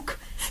than the Duke.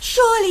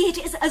 Surely it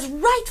is as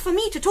right for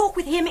me to talk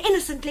with him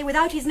innocently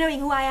without his knowing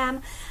who I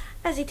am,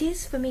 as it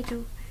is for me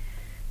to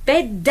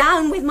bed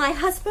down with my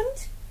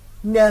husband?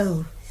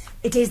 No,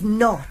 it is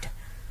not.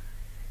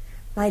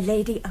 My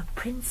lady, a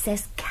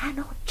princess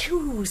cannot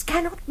choose,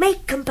 cannot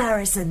make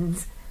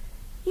comparisons.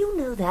 You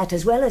know that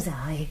as well as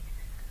I.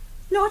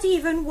 Not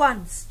even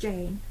once,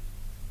 Jane.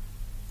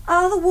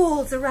 Are the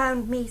walls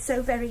around me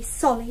so very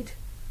solid?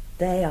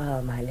 They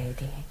are, my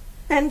lady.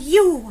 And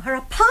you are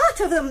a part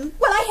of them.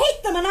 Well, I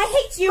hate them and I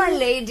hate you. My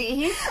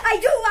lady. I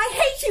do. I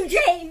hate you,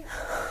 Jane.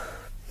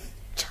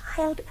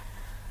 Child,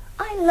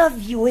 I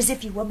love you as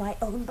if you were my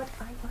own, but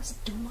I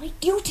must do my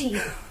duty.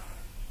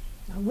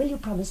 Now, will you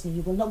promise me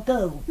you will not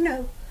go?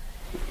 No.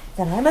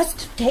 Then I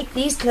must take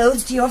these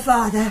clothes to your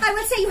father. I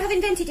will say you have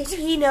invented it.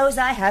 He knows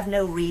I have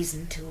no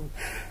reason to.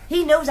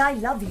 He knows I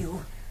love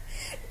you.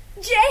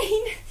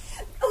 Jane!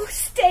 Oh,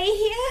 stay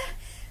here.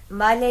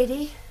 My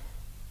lady?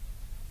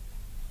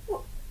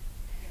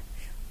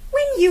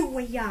 When you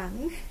were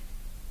young,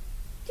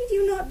 did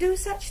you not do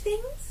such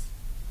things?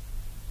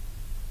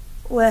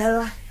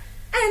 Well...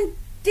 And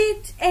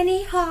did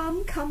any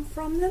harm come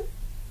from them?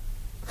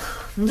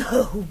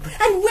 No.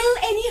 And will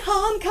any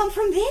harm come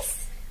from this?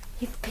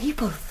 If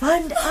people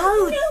find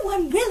out... No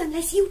one will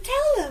unless you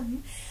tell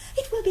them.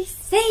 It will be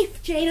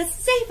safe, Jane, as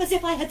safe as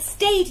if I had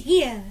stayed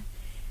here.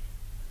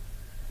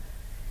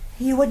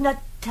 You would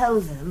not tell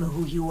them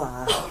who you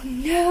are? Oh,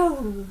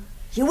 no.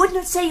 You would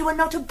not say you were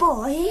not a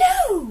boy?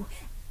 No.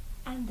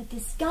 And the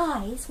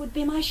disguise would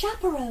be my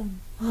chaperone.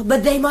 Oh,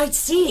 but they might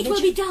see it. It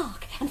will be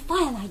dark, and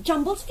firelight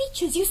jumbles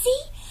features, you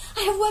see?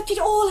 I have worked it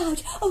all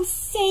out. Oh,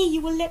 say you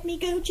will let me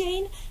go,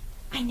 Jane.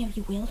 I know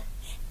you will.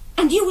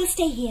 And you will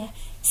stay here.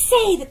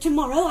 Say that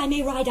tomorrow I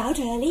may ride out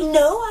early.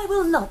 No, I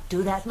will not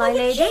do that, my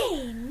lady.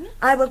 Jane.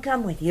 I will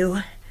come with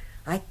you.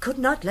 I could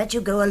not let you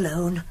go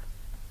alone.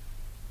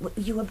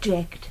 You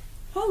object?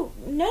 Oh,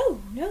 no,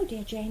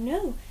 dear Jane,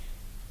 no.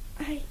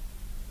 I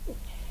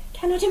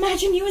cannot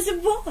imagine you as a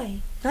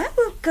boy. I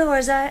will go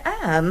as I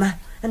am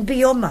and be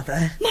your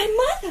mother. My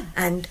mother?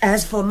 And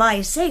as for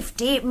my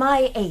safety,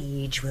 my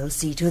age will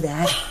see to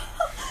that.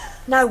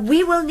 Now,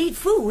 we will need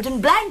food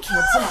and blankets.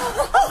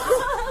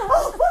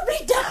 Oh, what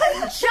be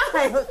done,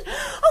 child?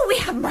 Oh, we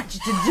have much to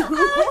do.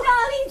 Oh,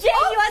 darling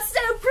Jane, you are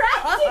so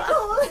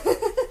practical.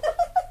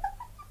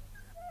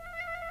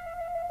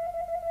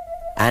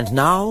 And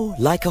now,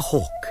 like a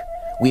hawk,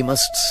 we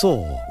must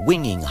soar,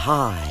 winging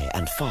high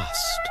and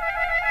fast.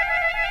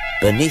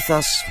 Beneath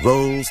us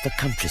rolls the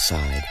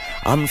countryside,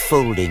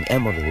 unfolding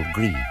emerald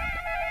green.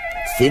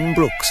 Thin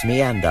brooks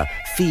meander,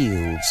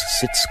 fields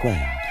sit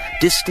square.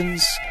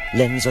 Distance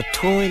lends a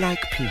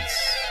toy-like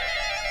peace.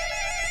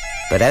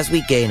 But as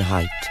we gain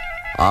height,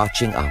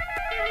 arching up,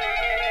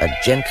 a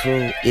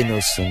gentle,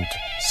 innocent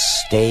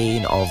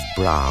stain of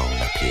brown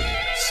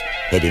appears,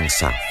 heading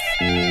south,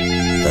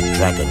 the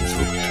dragon's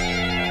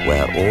route,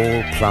 where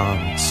all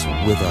plants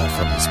wither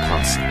from his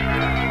passing,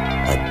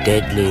 a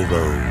deadly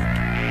road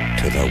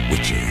to the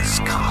witch's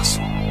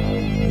castle.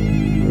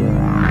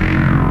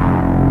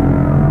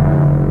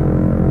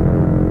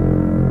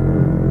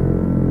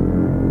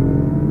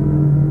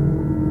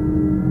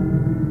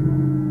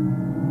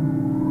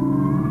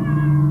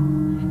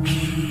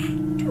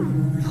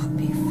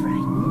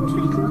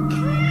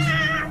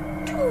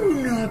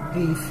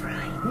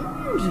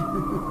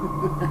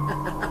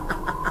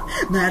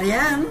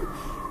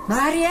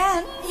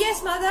 Marianne?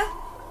 Yes, Mother?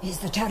 Is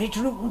the turret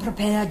room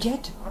prepared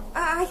yet?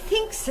 I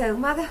think so,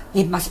 Mother.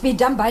 It must be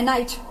done by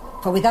night,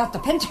 for without the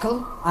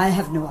pentacle, I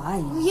have no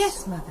eyes.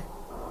 Yes, Mother.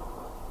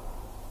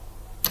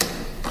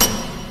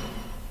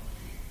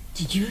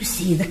 Did you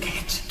see the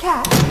cat?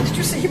 Cat? Did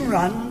you see him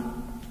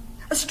run?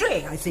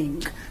 Astray, I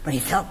think, but he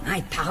felt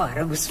my power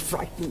and was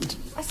frightened.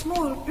 A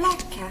small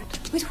black cat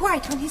with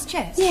white on his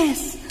chest?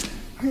 Yes.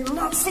 You'll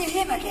not see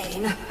him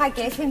again. I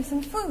gave him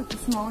some food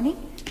this morning.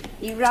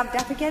 He rubbed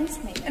up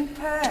against me and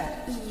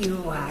purred.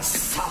 You are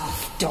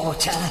soft,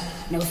 daughter.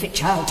 No fit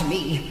child to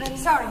me. I'm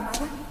sorry,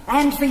 Mother.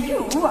 And for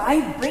you,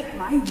 I break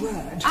my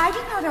word. I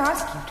did not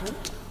ask you to.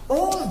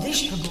 All this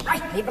should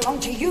rightly belong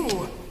to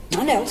you.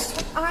 None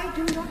else. But I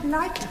do not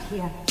like it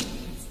here.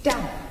 It's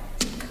damp.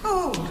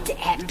 Cold.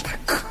 Damp,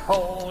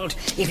 cold.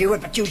 If you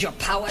would but use your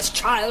powers,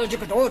 child, you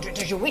could order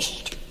it as you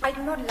wished. I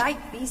do not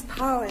like these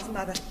powers,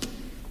 Mother.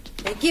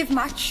 They give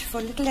much for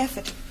little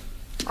effort.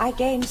 I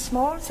gain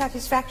small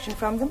satisfaction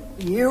from them.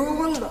 You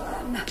will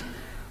learn.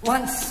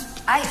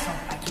 Once I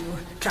thought like you,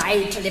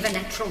 tried to live a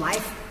natural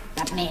life,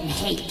 but men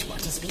hate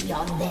what is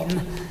beyond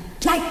them.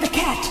 Like the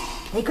cat.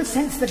 They could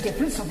sense the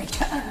difference, so they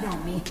turned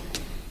on me.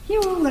 You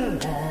will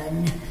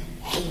learn.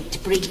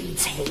 Hate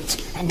breeds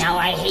hate, and now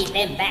I hate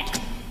them back.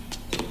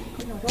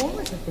 Could not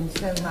always have been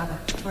so, Mother,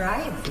 for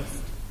I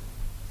exist.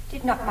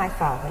 Did not my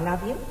father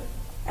love you?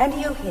 And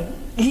you him?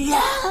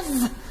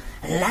 Love?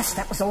 Alas,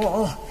 that was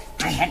all.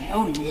 I had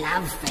no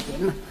love for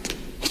him.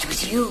 It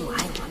was you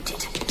I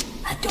wanted.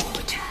 A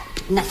daughter.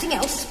 Nothing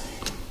else.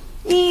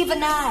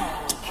 Even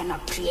I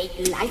cannot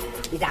create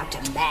life without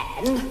a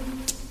man.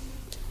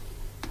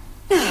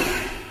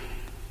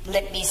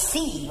 Let me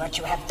see what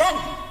you have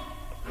done.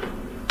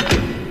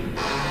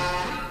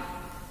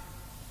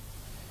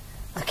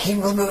 The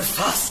king will move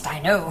fast, I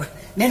know.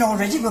 Men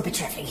already will be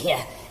travelling here,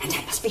 and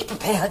I must be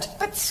prepared.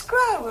 But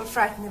Skrull will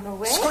frighten them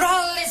away.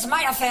 Skrull is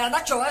my affair,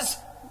 not yours.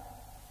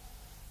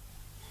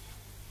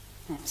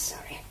 I'm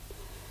sorry.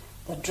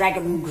 The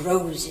dragon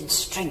grows in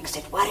strength.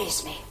 It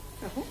worries me.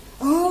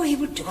 Oh, he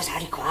will do as I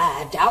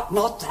require. Doubt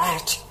not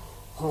that.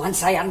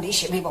 Once I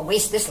unleash him, he will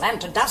waste this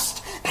land to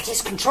dust. But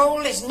his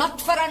control is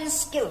not for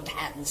unskilled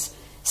hands.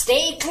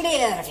 Stay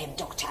clear of him,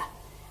 daughter,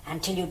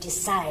 until you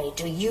decide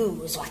to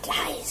use what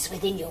lies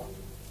within you.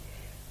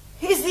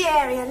 Is the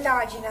area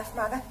large enough,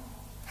 Mother?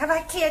 Have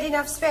I cleared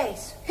enough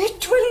space?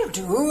 It will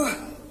do.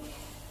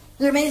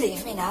 You may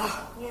leave me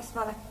now. Yes,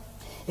 Mother.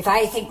 If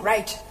I think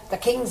right, the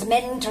king's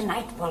men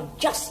tonight will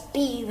just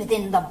be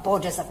within the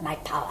borders of my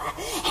power,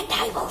 and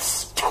I will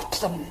stop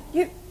them.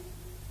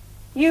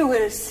 You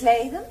will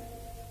slay them?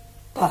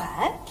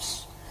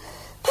 Perhaps.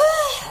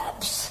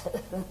 Perhaps.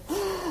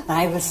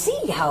 I will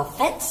see how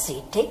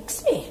fancy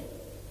takes me.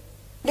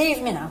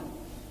 Leave me now.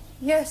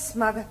 Yes,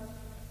 Mother.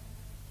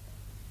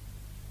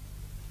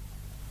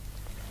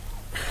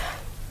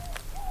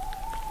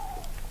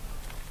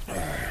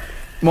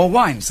 More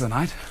wine, Sir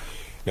Knight?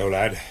 No,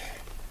 lad.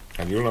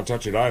 And you'll not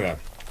touch it either.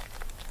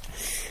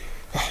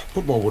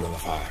 Put more wood on the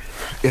fire.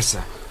 Yes,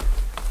 sir.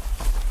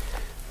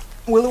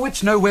 Will the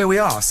witch know where we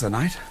are, Sir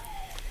Knight?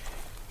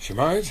 She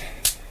might.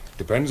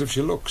 Depends if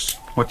she looks.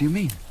 What do you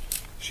mean?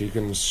 She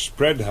can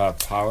spread her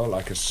power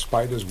like a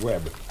spider's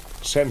web.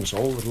 Sense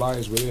all that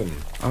lies within.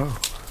 Oh.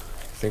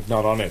 Think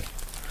not on it.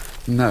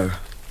 No.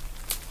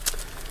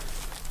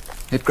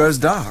 It grows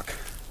dark.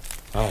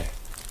 Aye.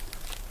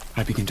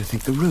 I begin to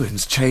think the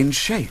ruins change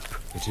shape.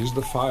 It is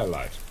the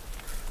firelight.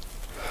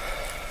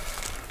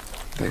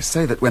 They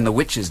say that when the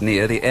witch is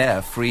near, the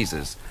air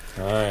freezes.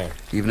 Aye.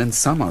 Even in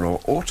summer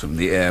or autumn,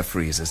 the air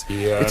freezes.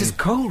 Ian. It is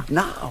cold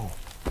now.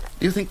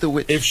 Do you think the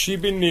witch... If she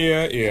be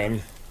near,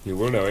 Ian, you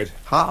will know it.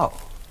 How?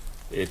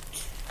 It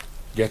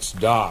gets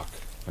dark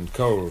and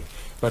cold,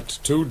 but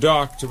too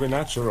dark to be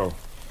natural,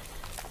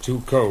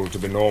 too cold to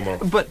be normal.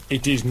 But...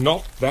 It is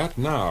not that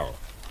now.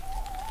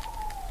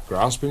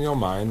 Grasp in your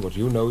mind what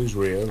you know is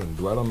real and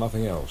dwell on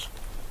nothing else,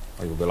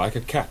 or you'll be like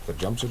a cat that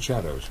jumps at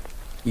shadows.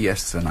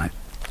 Yes, Sir Knight.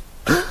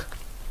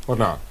 What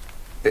now?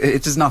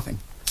 It is nothing.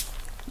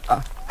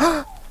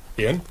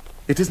 Ian?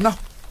 It is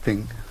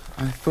nothing.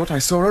 I thought I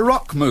saw a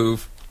rock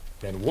move.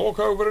 Then walk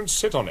over and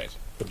sit on it,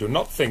 but do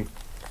not think.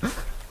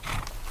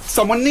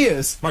 Someone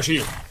nears. My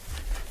shield.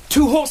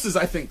 2 horses,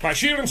 I think. My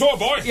shield and sword,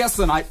 boy! Yes,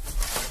 Sir Knight.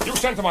 You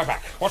stand to my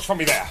back. Watch for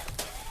me there.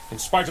 In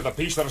spite of the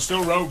peace, there are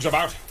still rogues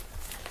about.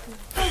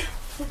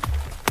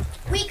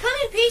 We come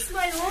in peace,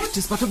 my lord. It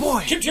is but a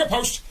boy. Keep to your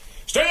post.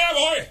 Stay there,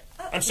 boy,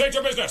 and state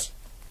your business.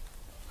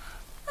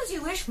 As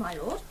you wish, my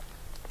lord.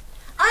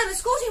 I am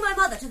escorting my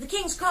mother to the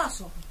king's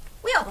castle.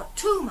 We are but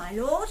 2, my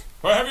lord.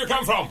 Where have you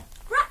come from?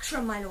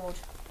 Wraxham, my lord.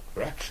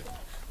 Wraxham?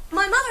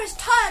 My mother is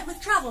tired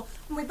with travel,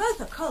 and we both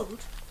are cold.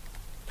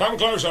 Come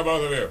closer,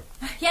 both of you.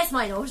 Yes,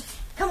 my lord.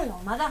 Come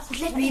along, mother.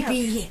 Let me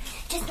be.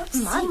 Just not see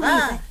me.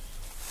 Mother.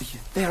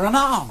 They're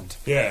unarmed.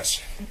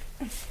 Yes.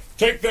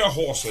 Take their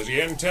horses,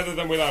 Ian. Tether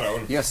them with our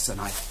own. Yes, Sir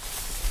Knight.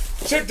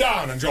 Sit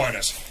down and join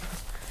us.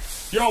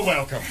 You're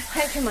welcome.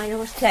 Thank you, my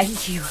lord.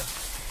 Thank you.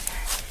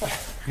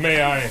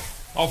 May I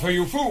offer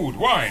you food,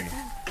 wine?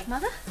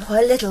 Mother? Oh,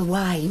 a little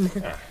wine.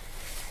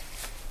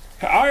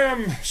 I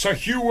am Sir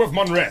Hugh of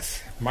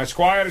Monreth. My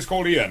squire is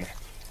called Ian.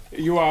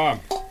 You are...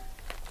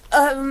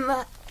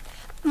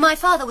 My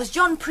father was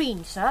John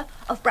Preen, sir,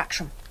 of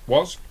Wraxham.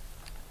 Was?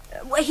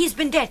 He's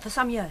been dead for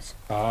some years.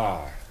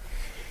 Ah.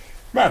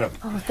 Madam.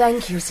 Oh,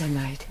 thank you, Sir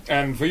Knight.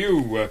 And for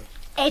you,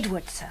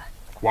 Edward, sir.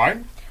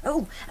 wine?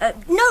 Oh,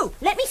 no,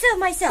 let me serve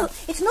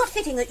myself. It's not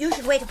fitting that you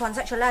should wait upon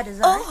such a lad as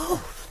I.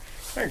 Oh!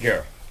 Thank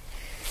you.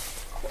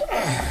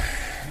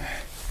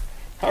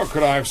 How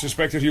could I have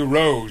suspected you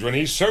rogues when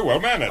he's so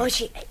well-mannered? Oh,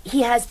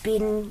 he has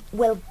been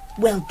well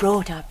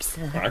brought up,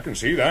 sir. I can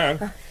see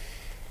that.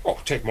 Oh,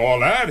 take more,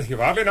 lad. You've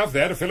hardly enough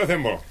there to fill a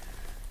thimble.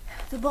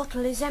 The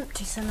bottle is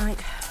empty, Sir Knight.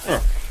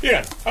 Oh,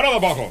 Ian, another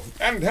bottle.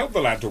 And help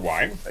the lad to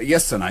wine.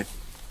 Yes, Sir Knight.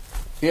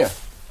 Here,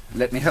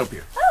 let me help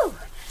you. Oh,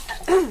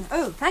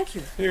 oh, thank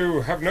you.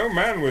 You have no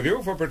man with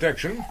you for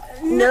protection?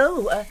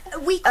 No,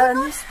 We could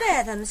not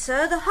spare them,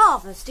 sir. The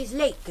harvest is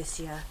late this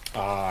year.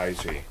 Ah, I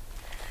see.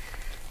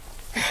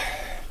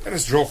 Let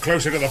us draw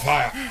closer to the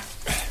fire.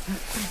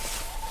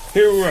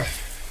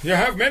 You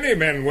have many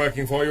men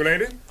working for you,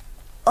 lady?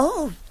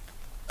 Oh,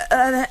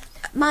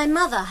 My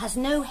mother has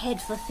no head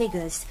for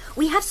figures.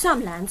 We have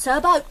some land, sir,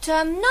 about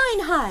 9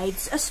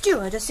 hides. A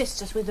steward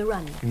assists us with the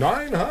running.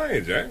 9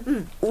 hides, eh?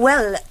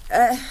 Well,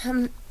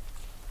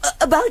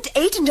 about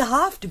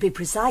 8.5 to be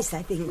precise,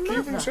 I think.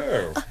 Even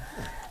so.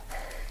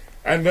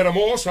 And there are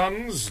more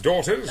sons,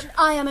 daughters?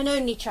 I am an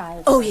only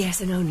child. Oh,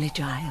 yes, an only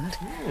child.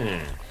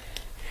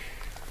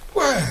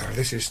 Well,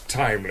 this is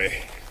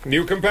timely.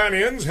 New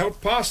companions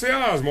help pass the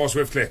hours more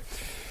swiftly.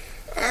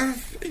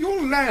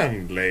 Your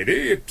land,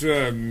 lady,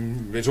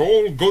 it's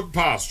all good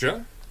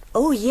pasture?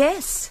 Oh,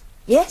 yes.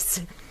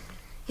 Yes.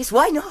 Yes,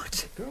 why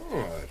not?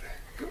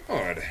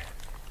 Good.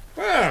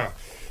 Well,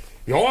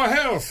 your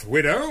health,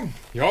 widow,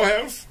 your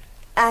health.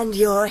 And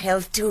your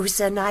health too,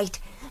 Sir Knight.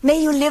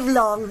 May you live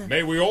long.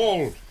 May we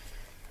all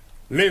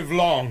live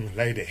long,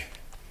 lady.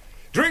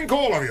 Drink,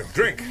 all of you,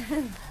 drink.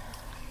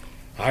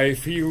 I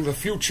feel the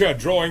future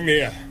drawing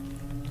near.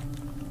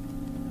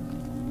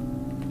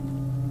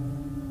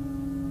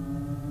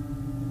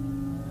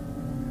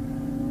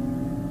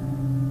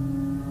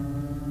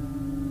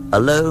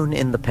 Alone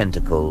in the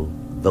pentacle,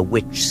 the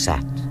witch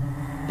sat,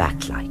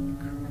 bat-like,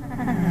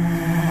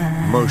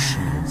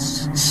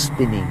 motionless,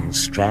 spinning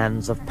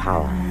strands of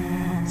power,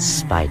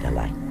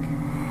 spider-like.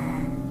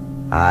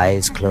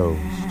 Eyes closed,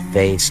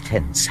 face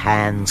tense,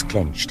 hands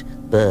clenched,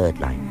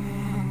 bird-like.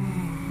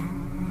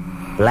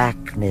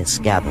 Blackness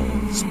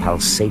gathers,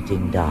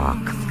 pulsating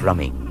dark,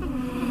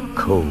 thrumming,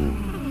 cold,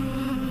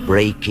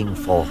 breaking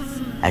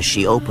forth as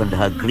she opened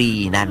her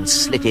green and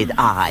slitted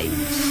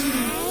eyes.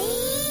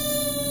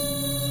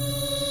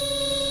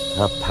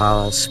 Her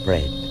power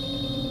spread,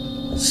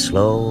 a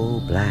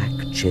slow black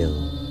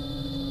chill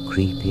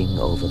creeping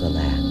over the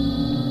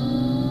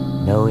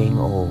land, knowing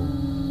all,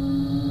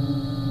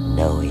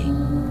 knowing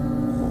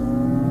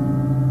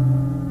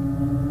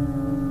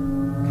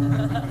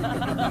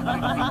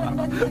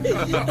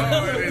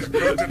Oh, it is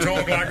good to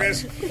talk like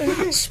this.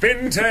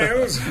 Spin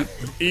tales,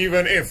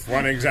 even if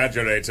one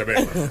exaggerates a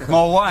bit.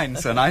 More wine,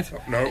 Sir Knight?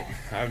 No,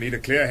 I'll need a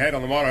clear head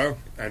on the morrow,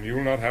 and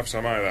you'll not have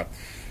some either.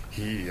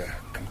 He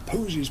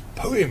composes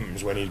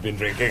poems when he's been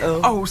drinking.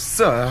 Oh,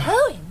 sir.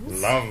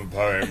 Poems? Love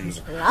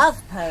poems.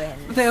 Love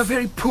poems. They are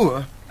very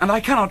poor, and I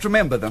cannot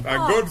remember them.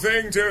 A good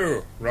thing,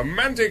 too.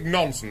 Romantic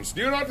nonsense.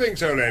 Do you not think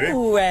so, lady?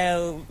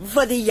 Well,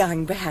 for the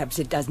young, perhaps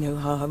it does no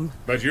harm.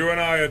 But you and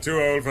I are too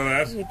old for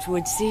that. It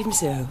would seem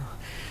so.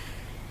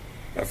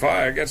 The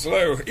fire gets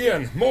low.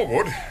 Ian, more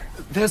wood.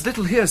 There's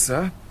little here,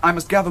 sir. I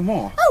must gather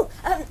more. Oh,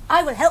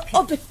 I will help you.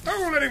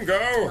 Oh, let him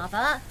go.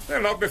 Mother.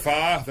 They'll not be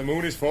far. The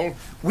moon is full.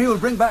 We will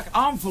bring back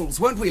armfuls,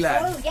 won't we,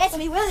 lad? Oh, yes,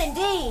 we will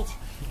indeed.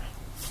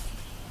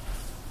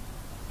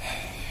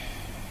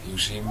 You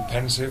seem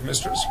pensive,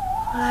 mistress.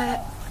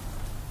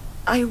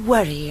 I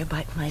worry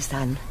about my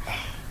son.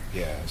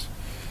 Yes.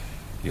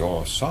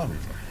 Your son.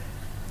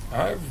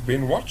 I've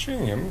been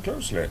watching him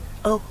closely.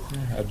 Oh.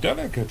 A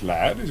delicate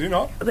lad, is he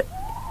not?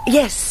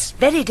 Yes,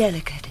 very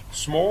delicate.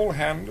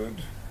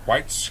 Small-handed,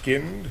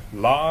 white-skinned,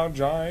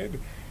 large-eyed.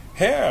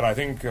 Hair, I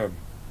think,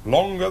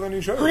 longer than he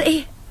should.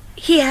 Well,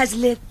 he has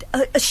lived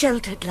a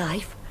sheltered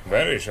life.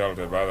 Very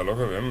sheltered by the look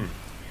of him.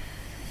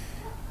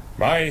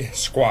 My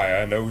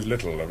squire knows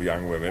little of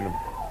young women.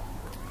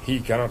 He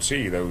cannot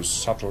see those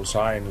subtle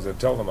signs that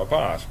tell them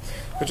apart,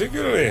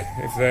 particularly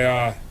if they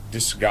are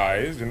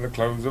disguised in the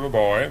clothes of a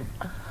boy.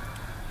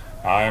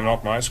 I am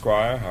not my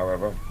squire,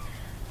 however.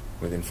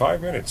 Within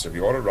 5 minutes of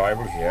your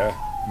arrival here,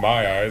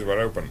 my eyes were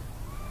open.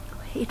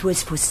 It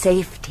was for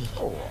safety.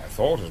 Oh, I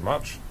thought as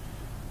much.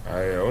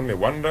 I only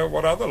wonder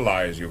what other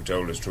lies you've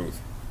told as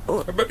truth.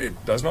 Oh. But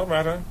it does not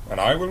matter,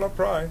 and I will not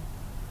pry.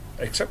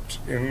 Except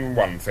in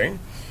one thing.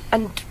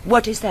 And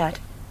what is that?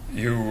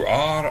 You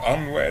are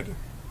unwed.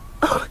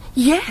 Oh,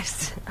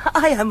 yes,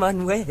 I am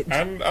unwed.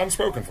 And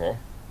unspoken for.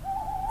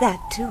 That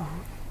too.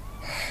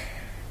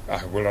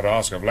 I will not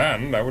ask of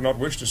land. I would not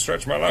wish to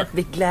stretch my luck.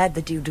 Be glad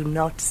that you do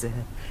not, sir.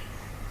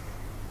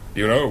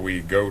 You know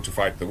we go to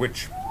fight the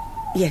witch.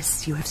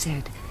 Yes, you have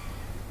said.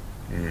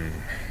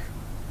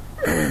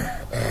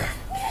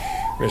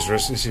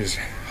 Mistress, this is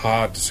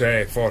hard to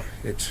say, for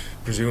it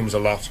presumes a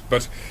lot,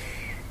 but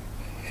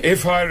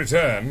if I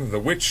return, the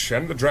witch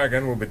and the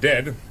dragon will be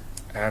dead,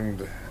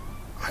 and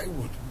I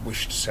would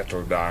wish to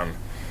settle down.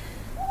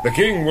 The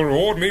king will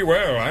reward me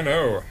well, I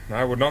know.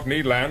 I would not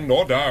need land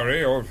or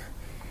dowry or...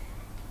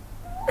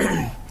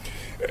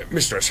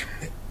 Mistress,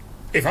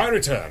 if I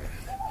return,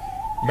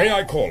 may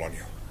I call on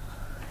you?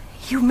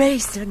 You may,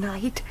 Sir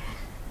Knight.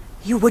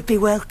 You would be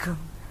welcome.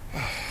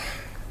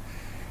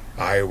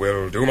 I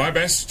will do my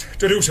best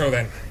to do so,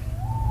 then.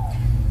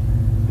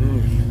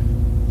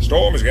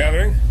 Storm is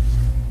gathering.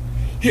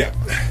 Here,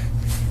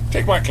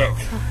 take my cloak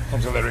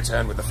until they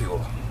return with the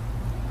fuel.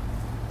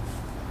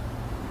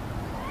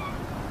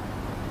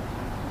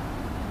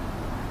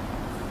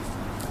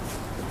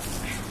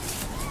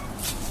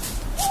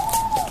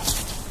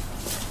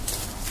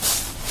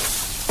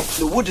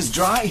 The wood is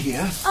dry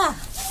here.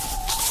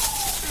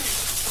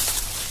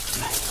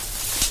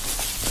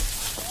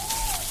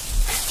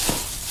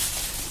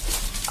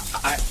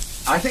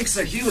 I think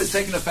Sir Hugh has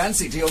taken a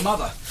fancy to your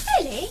mother.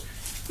 Really?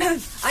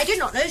 I did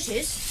not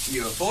notice.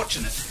 You are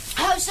fortunate.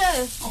 How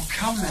so? Oh,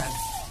 come, lad.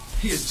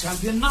 He is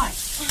champion knight.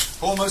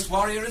 Foremost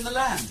warrior in the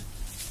land.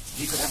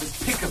 He could have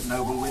his pick of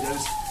noble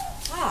widows.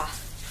 Ah,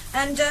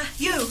 and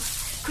you?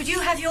 Could you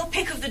have your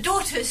pick of the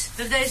daughters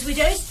of those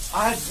widows?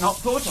 I had not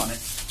thought on it.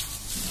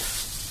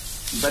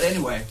 But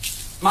anyway,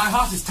 my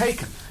heart is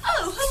taken.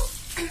 Oh,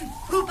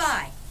 who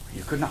by?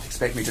 You could not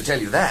expect me to tell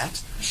you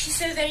that. Is she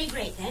so very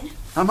great, then?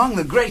 Among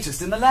the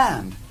greatest in the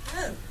land.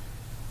 Oh.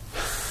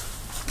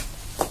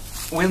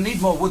 We'll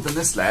need more wood than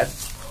this, lad.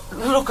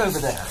 Look over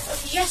there.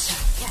 Yes, sir,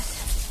 yes.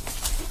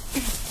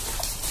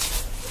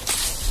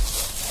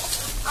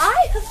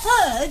 I have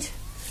heard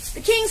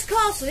the King's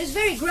castle is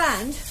very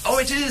grand. Oh,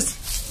 it is.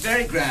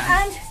 Very grand.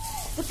 And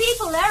the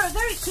people there are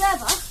very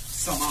clever.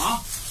 Some are,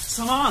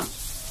 some aren't.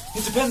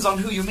 It depends on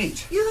who you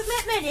meet. You have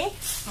met many?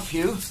 A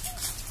few.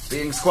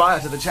 Being squire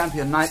to the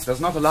champion knight does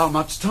not allow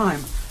much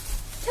time.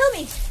 Tell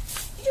me,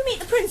 did you meet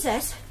the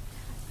princess?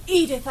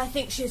 Edith, I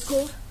think she is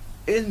called.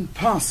 In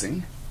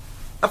passing,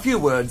 a few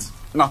words,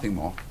 nothing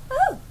more.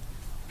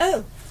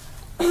 Oh.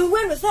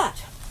 When was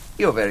that?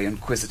 You're very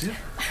inquisitive.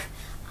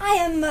 I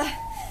am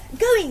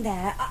going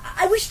there.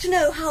 I wish to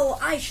know how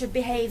I should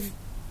behave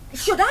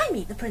should I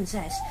meet the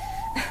princess.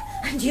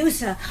 And you,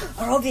 sir,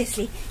 are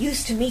obviously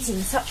used to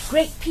meeting such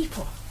great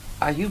people.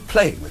 Are you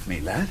playing with me,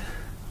 lad?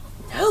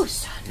 No,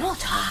 sir,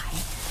 not I.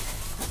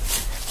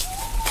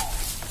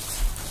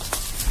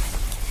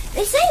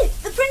 They say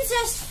the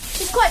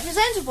princess is quite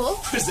presentable.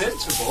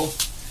 Presentable?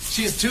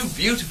 She is too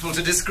beautiful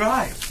to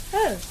describe.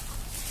 Oh.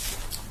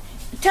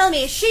 Tell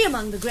me, is she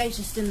among the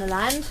greatest in the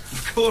land?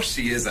 Of course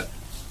she is.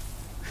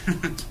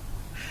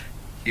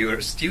 You are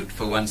astute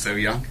for one so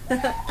young.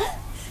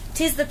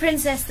 'Tis the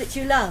princess that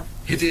you love.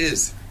 It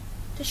is.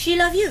 Does she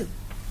love you?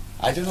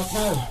 I do not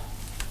know.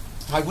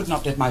 I would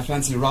not let my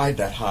fancy ride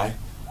that high.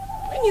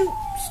 When you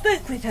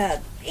spoke with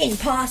her in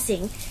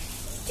passing,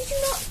 did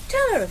you not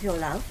tell her of your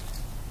love?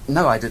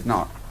 No, I did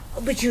not.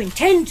 But you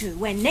intend to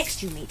when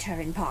next you meet her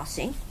in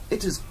passing.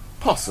 It is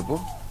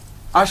possible.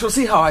 I shall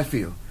see how I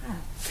feel. Oh.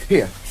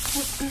 Here.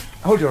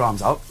 Hold your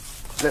arms out.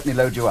 Let me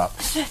load you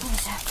up. Certainly,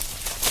 sir.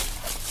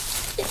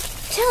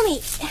 Tell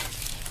me,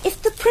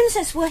 if the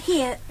princess were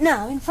here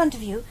now in front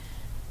of you,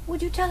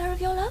 would you tell her of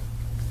your love?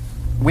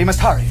 We must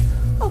hurry.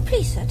 Oh,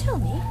 please, sir, tell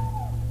me.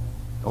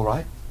 All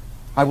right.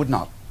 I would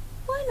not.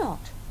 Why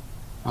not?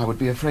 I would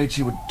be afraid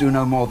she would do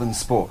no more than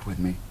sport with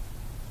me.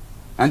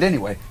 And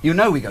anyway, you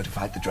know we go to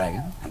fight the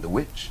dragon and the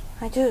witch.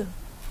 I do.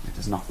 It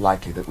is not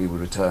likely that we will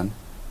return,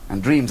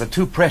 and dreams are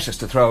too precious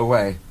to throw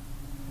away.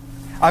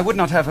 I would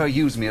not have her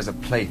use me as a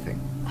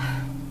plaything.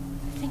 I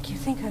think you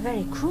think her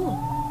very cruel.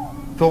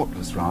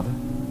 Thoughtless, rather.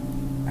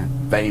 And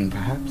vain,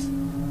 perhaps.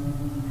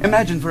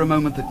 Imagine for a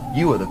moment that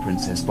you are the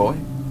princess, boy.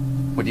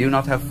 Would you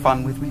not have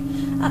fun with me?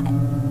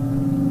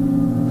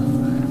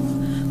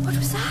 What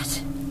was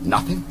that?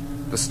 Nothing.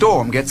 The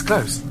storm gets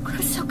close.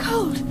 It's so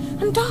cold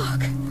and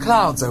dark.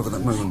 Clouds over the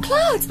moon.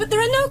 Clouds, but there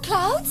are no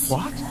clouds.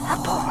 What? A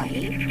boy.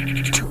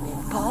 2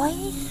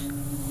 boys.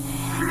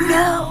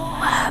 No,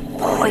 a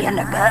boy and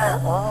a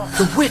girl.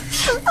 The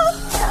witch.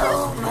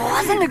 No,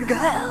 more than a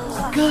girl.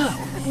 A girl.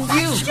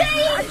 You.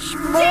 Much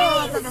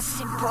more than a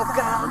simple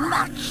girl.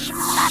 Much,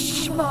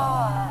 much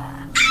more.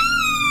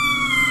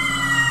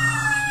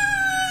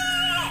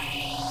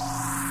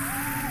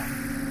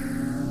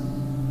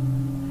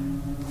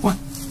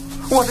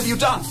 What have you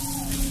done?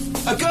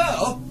 A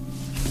girl?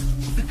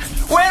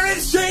 Where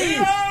is she?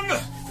 Ian!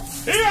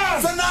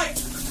 Ian! The knight!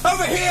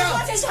 Over here!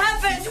 What has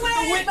happened?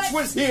 Where The witch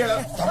was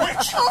here. The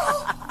witch!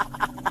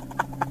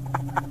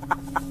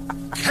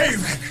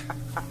 Cave in!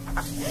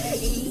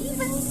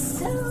 Even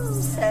so,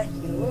 Sir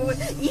Hugh.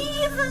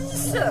 Even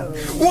so.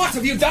 What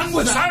have you done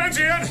with her? Silence,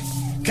 Ian!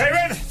 Cave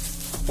in!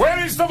 Where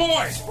is the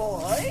boy?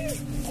 Boy?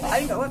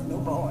 I know of no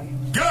boy.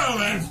 Girl,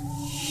 then!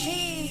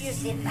 She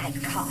is in that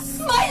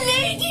castle. My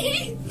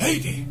lady!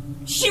 Lady!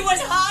 She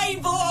was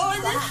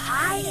highborn. The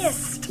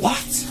highest.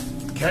 What?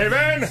 Cave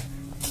in!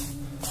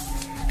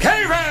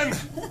 Cave in!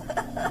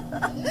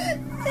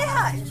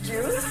 Behind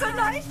you, Sir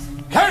Knight.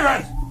 Cave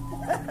in!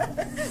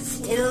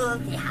 Still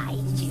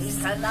behind you,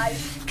 Sir Knight.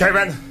 Cave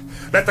in!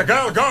 Let the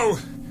girl go!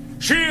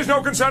 She is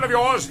no concern of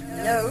yours!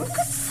 No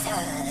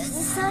concern,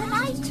 Sir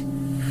Knight.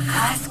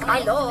 Ask my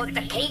lord,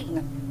 the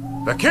king.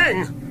 The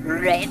king?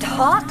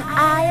 Red-hot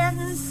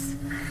irons.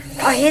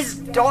 For his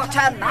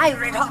daughter, my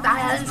red-hot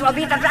irons will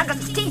be the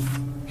dragon's teeth.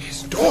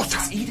 His daughter?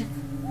 Edith?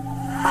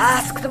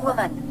 Ask the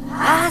woman,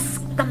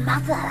 ask the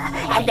mother,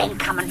 and then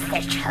come and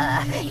fetch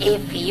her.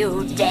 If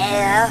you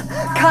dare,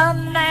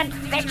 come and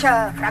fetch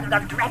her from the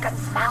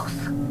dragon's mouth.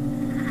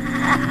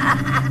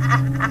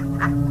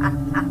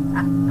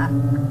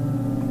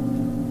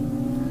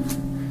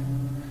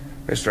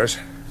 Mistress,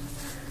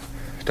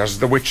 does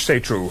the witch say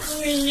true?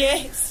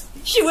 Yes.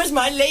 She was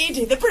my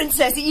lady, the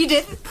Princess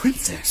Edith.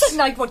 Princess? Sir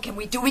Knight, what can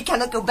we do? We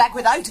cannot go back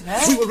without her.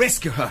 We will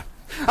rescue her.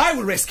 I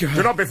will rescue her.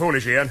 Do not be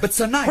foolish, Ian. But,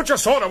 Sir Knight... Put your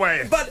sword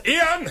away. But...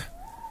 Ian!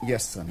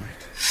 Yes, Sir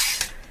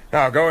Knight.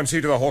 Now, go and see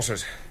to the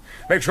horses.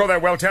 Make sure they're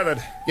well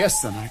tethered. Yes,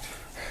 Sir Knight.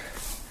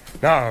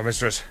 Now,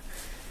 mistress,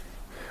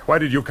 Why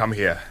did you come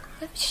here?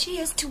 She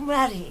is to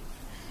marry.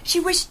 She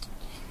wished...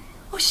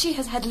 Oh, she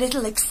has had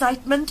little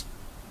excitement.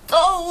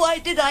 Oh, why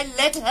did I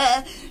let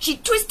her? She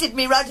twisted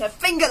me round her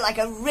finger like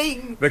a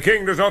ring. The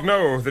king does not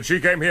know that she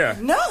came here.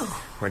 No.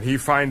 When he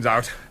finds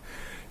out,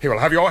 he will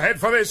have your head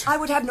for this. I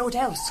would have naught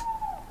else.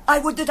 I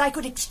would that I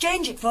could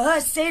exchange it for her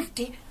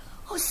safety.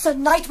 Oh, Sir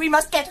Knight, we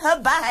must get her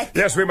back.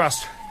 Yes, we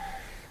must.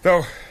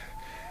 Though,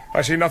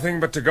 I see nothing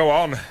but to go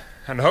on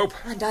and hope.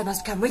 And I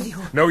must come with you.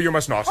 No, you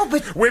must not. Oh,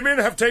 but... Women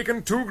have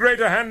taken too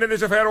great a hand in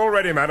this affair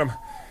already, madam.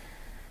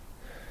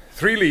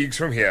 3 leagues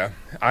from here,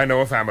 I know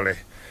a family.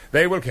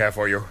 They will care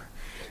for you.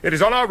 It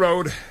is on our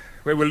road.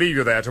 We will leave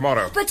you there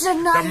tomorrow. But Sir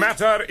Knight... The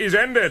matter is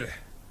ended.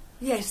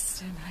 Yes,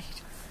 Sir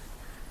Knight.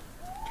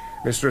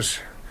 Mistress,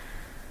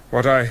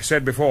 what I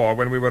said before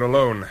when we were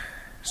alone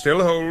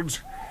still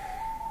holds.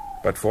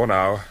 But for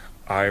now,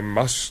 I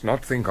must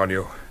not think on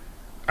you.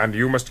 And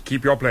you must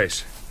keep your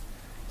place.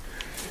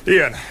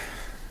 Ian,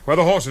 were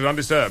the horses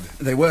undisturbed?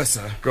 They were,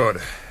 sir.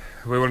 Good.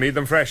 We will need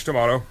them fresh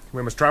tomorrow.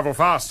 We must travel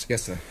fast.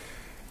 Yes, sir.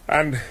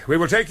 And we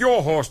will take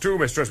your horse too,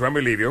 mistress, when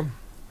we leave you.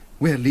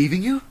 We're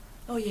leaving you?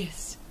 Oh,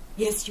 yes.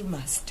 Yes, you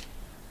must.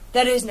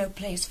 There is no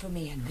place for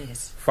me in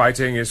this.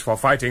 Fighting is for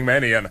fighting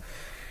men, Ian.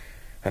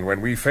 And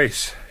when we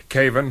face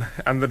Caven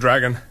and the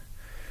dragon...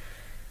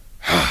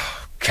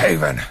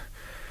 Caven!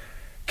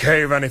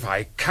 Caven, if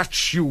I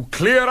catch you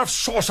clear of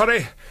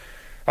sorcery,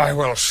 I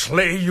will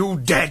slay you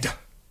dead.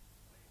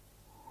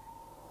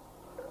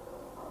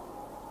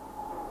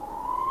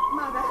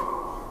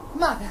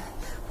 Mother,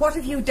 what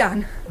have you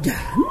done?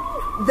 Done?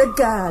 The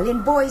girl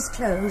in boy's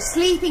clothes,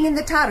 sleeping in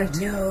the turret.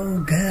 No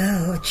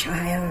girl,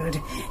 child.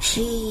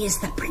 She is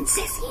the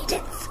Princess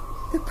Edith.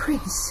 The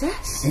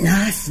princess?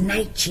 Last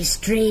night she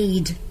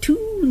strayed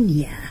too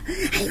near.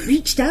 I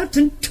reached out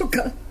and took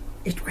her.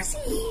 It was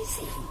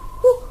easy.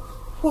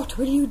 What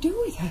will you do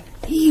with her?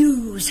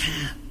 Use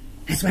her,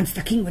 as once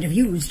the king would have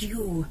used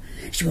you.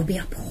 She will be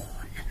a pawn.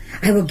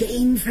 I will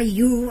gain for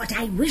you what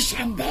I wish,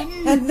 and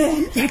then... And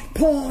then? That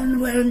pawn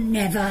will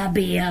never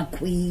be a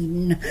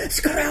queen.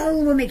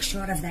 Skrull will make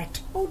sure of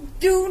that. Oh,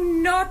 do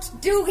not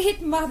do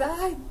it, Mother.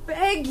 I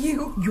beg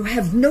you. You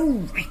have no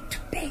right to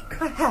beg.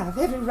 I have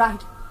every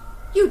right.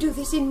 You do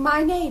this in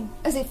my name,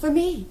 as if for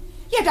me.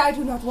 Yet I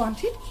do not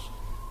want it.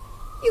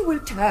 You will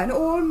turn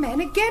all men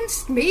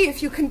against me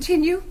if you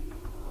continue.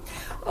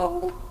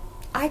 Oh,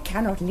 I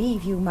cannot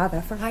leave you,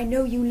 Mother, for I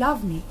know you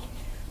love me.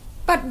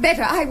 But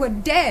better I were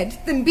dead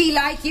than be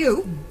like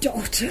you.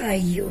 Daughter,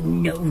 you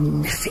know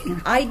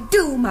nothing. I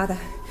do, Mother.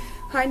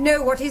 I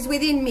know what is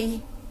within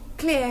me.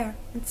 Clear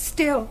and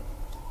still.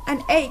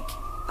 An ache,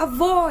 a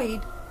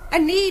void, a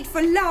need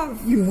for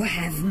love. You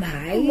have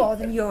mine. More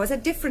than yours, a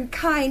different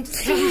kind.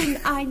 Soon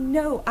I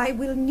know I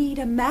will need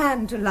a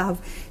man to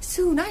love.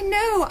 Soon I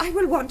know I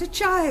will want a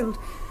child.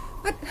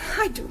 But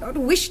I do not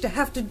wish to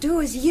have to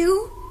do as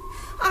you.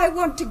 I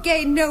want to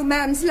gain no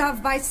man's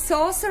love by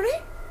sorcery.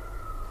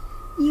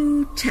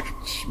 You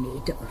touch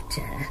me,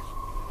 daughter.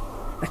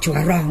 But you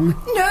are wrong.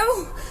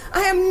 No,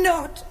 I am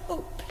not.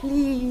 Oh,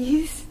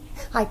 please.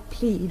 I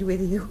plead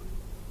with you.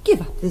 Give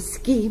up this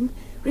scheme.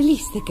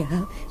 Release the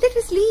girl. Let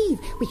us leave.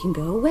 We can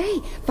go away,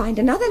 find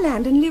another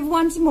land and live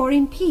once more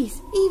in peace,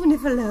 even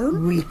if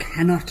alone. We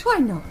cannot. Why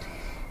not?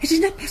 It is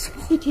not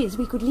possible. It is.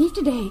 We could leave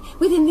today,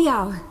 within the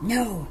hour.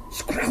 No,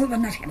 Skrull will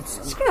not have it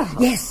so. Skrull?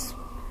 Yes.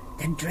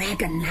 The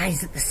dragon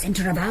lies at the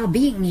centre of our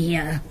being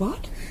here.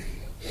 What?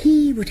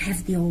 He would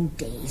have the old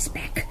days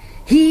back.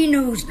 He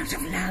knows not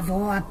of love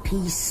or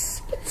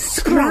peace.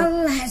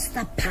 Skrull has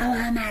the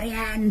power,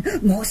 Marianne,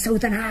 more so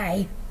than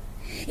I.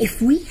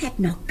 If we had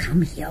not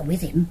come here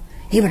with him,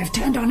 he would have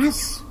turned on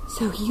us.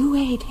 So you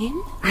aid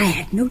him? I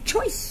had no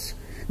choice.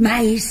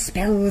 My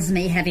spells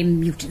may have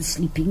him mute and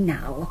sleeping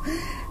now,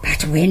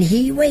 but when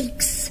he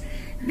wakes...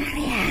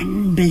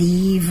 Marianne,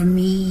 believe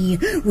me,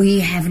 we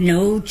have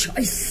no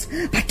choice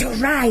but to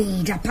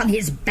ride upon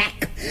his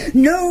back.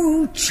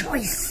 No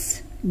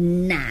choice.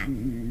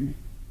 None.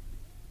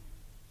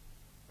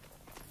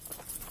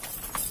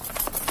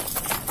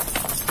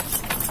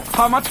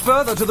 How much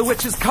further to the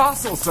witch's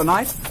castle, Sir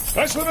Knight?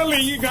 Less than a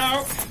league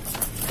now.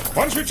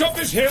 Once we top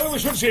this hill, we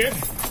should see it.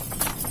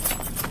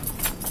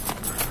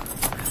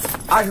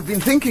 I have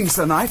been thinking,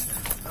 Sir Knight,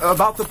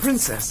 about the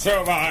princess. So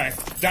have I.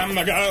 Damn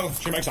the girl.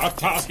 She makes our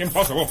task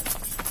impossible.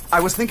 I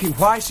was thinking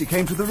why she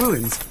came to the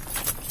ruins.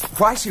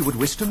 Why she would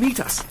wish to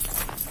meet us.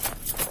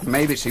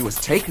 Maybe she was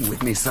taken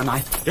with me, Sir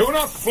Knight. Do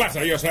not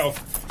flatter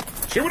yourself.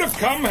 She would have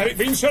come had it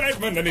been Sir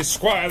Edmund and his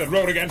squire that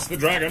rode against the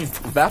dragon.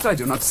 That I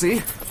do not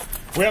see.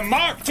 We're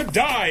marked to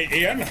die,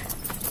 Ian.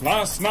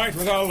 Last night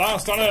was our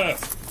last on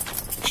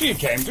Earth. She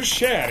came to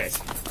share it.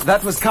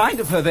 That was kind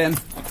of her, then.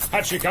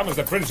 Had she come as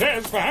the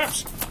princess,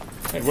 perhaps,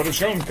 it would have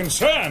shown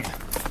concern.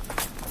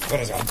 But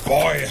as a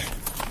boy,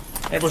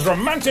 it was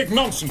romantic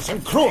nonsense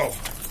and cruel.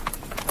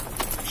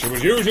 She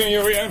was using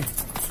you, Ian.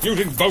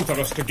 Using both of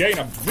us to gain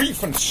a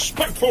brief and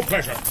spiteful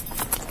pleasure.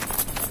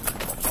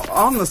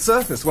 On the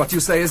surface, what you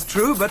say is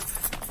true, but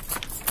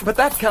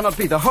that cannot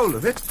be the whole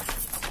of it.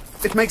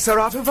 It makes her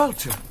out a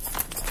vulture.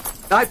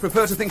 I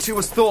prefer to think she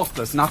was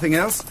thoughtless, nothing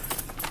else.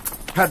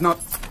 Had not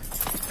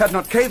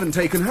Caven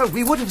taken her,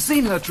 we would have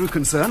seen her true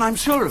concern, I'm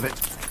sure of it.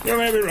 You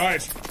may be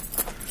right.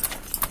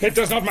 It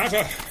does not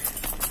matter.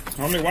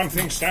 Only one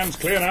thing stands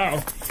clear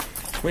now.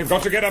 We've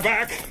got to get her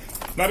back.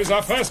 That is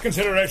our first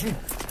consideration.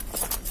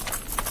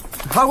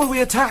 How will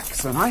we attack,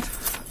 Sir Knight?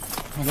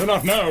 I do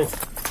not know.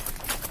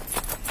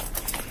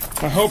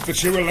 I hope that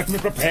she will let me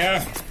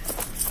prepare.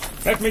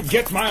 Let me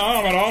get my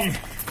armour on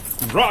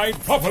and ride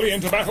properly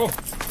into battle.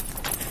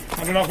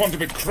 I do not want to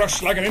be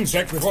crushed like an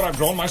insect before I've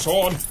drawn my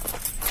sword.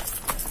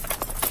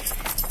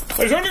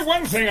 There's only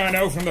one thing I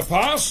know from the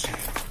past.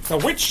 The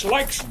witch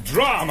likes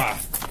drama.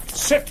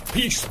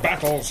 Set-piece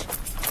battles.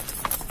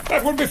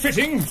 That would be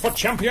fitting for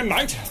champion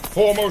knight,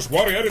 foremost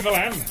warrior in the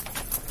land.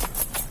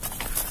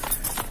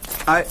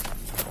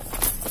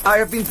 I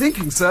have been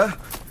thinking, sir.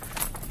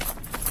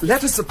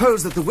 Let us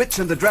suppose that the witch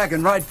and the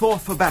dragon ride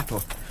forth for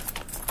battle.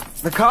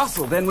 The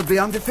castle then would be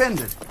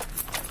undefended.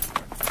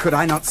 Could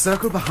I not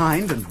circle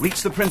behind and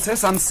reach the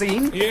princess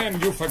unseen? Ian,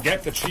 you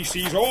forget that she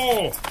sees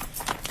all.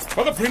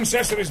 For the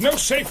princess, there is no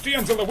safety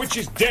until the witch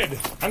is dead,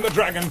 and the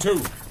dragon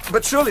too.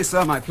 But surely,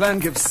 sir, my plan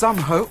gives some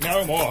hope.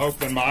 No more hope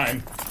than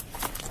mine,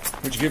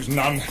 which gives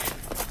none.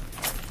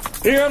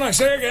 Ian, I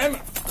say again,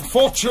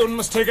 fortune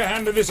must take a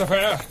hand in this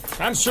affair,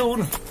 and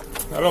soon,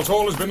 or else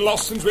all has been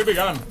lost since we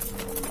began.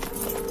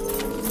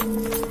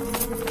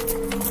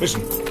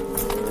 Listen.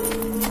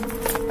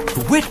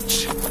 The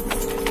witch!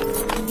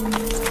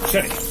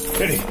 Steady,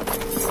 steady.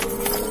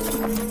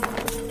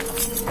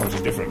 Hers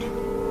is different.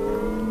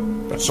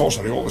 But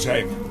sorcery all the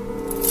same.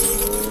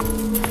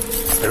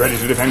 Be ready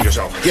to defend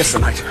yourself. Yes, Sir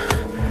Knight.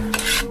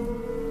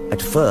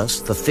 At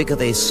first, the figure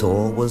they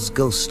saw was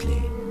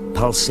ghostly,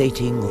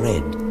 pulsating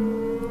red,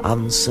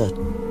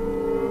 uncertain.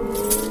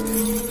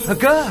 A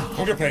girl!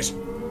 Hold your place.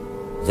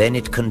 Then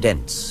it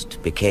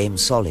condensed, became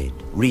solid,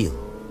 real.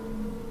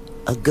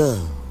 A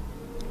girl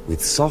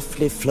with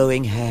softly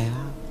flowing hair,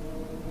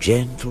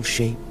 gentle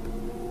shape,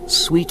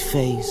 sweet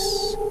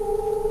face,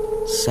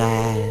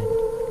 sad,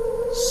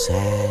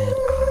 sad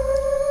eyes.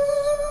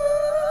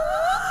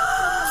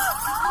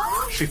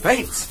 She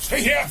faints.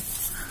 Stay here.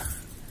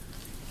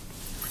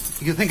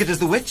 You think it is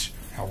the witch?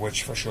 A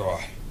witch for sure.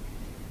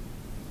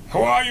 Who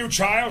are you,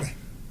 child?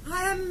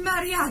 I am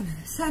Marianne,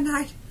 Sir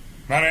Knight.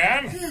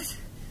 Marianne? Yes.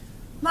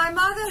 My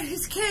mother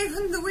is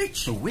Caven the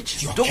witch. The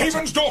witch's You're daughter?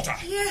 Caven's daughter.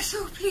 Yes,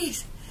 oh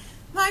please.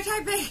 Might I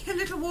beg a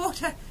little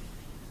water?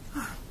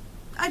 Oh,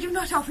 I do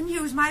not often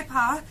use my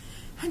power,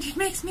 and it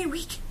makes me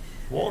weak.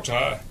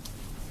 Water?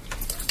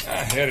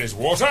 Here is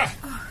water.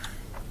 Oh.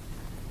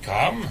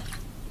 Come,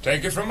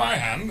 take it from my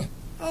hand.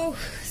 Oh,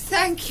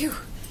 thank you.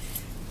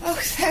 Oh,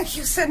 thank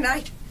you, Sir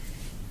Knight.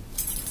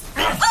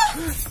 I'll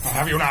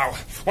have you now.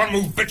 One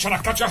move, bitch, and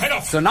I'll cut your head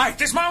off. Sir Knight!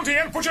 Dismount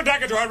here and put your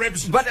dagger to her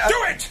ribs. But, do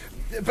it!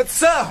 But,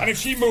 sir! And if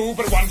she move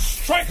but once,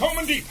 strike home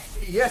and deep.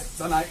 Yes,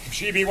 Sir Knight. If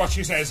she be what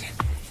she says,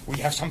 we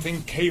have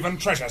something Caven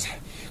treasures.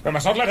 We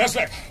must not let her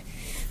slip.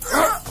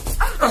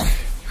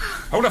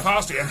 Hold her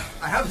fast, Ian.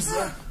 I have,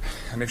 sir.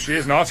 And if she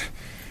is not,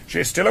 she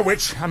is still a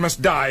witch and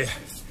must die.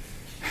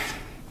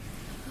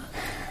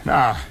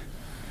 Now,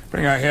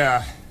 bring her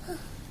here.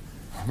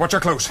 Watch her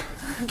close.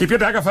 Keep your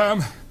dagger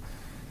firm.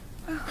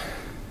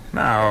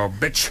 Now,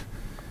 bitch,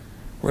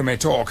 we may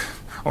talk.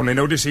 Only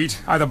no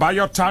deceit, either by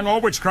your tongue or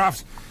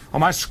witchcraft, or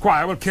my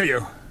squire will kill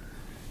you.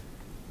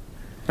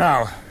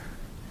 Now,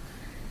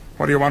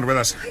 what do you want with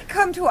us? I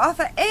come to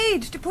offer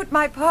aid, to put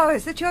my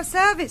powers at your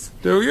service.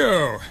 Do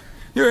you?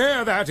 You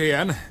hear that,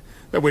 Ian?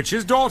 The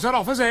witch's daughter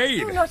offers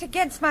aid. Oh, not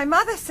against my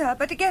mother, sir,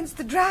 but against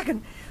the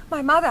dragon.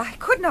 My mother I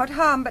could not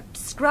harm, but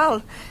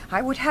Skrull,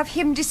 I would have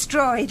him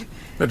destroyed.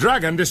 The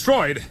dragon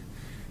destroyed?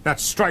 That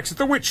strikes at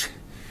the witch.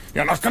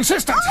 You're not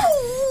consistent.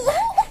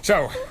 Oh!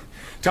 So,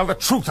 tell the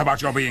truth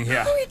about your being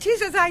here. Oh, it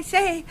is as I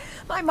say.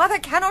 My mother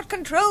cannot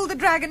control the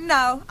dragon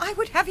now. I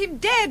would have him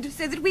dead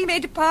so that we may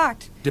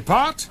depart.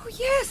 Depart? Oh,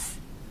 yes.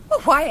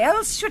 Well, why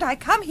else should I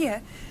come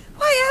here?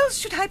 Why else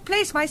should I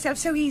place myself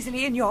so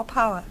easily in your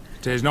power?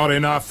 'Tis not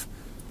enough.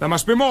 There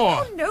must be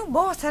more. Oh, no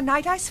more, Sir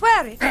Knight, I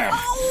swear it.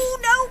 Oh,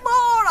 no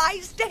more. I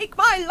stake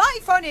my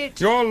life on it.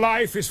 Your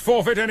life is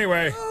forfeit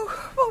anyway.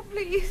 Oh,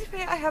 please,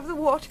 may I have the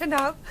water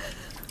now?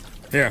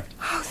 Here.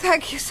 Oh,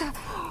 thank you, sir.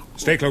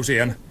 Stay close,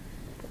 Ian.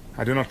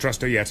 I do not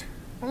trust her yet.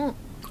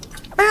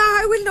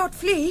 I will not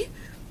flee.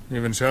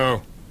 Even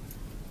so.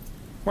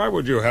 Why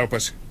would you help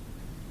us?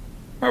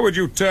 Why would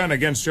you turn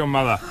against your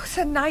mother? Oh,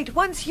 Sir Knight,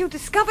 once you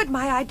discovered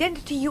my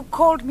identity, you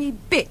called me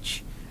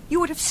bitch. You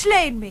would have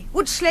slain me,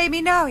 would slay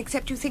me now,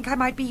 except you think I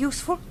might be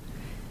useful.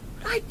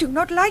 I do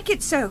not like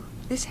it so,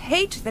 this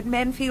hate that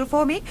men feel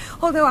for me,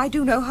 although I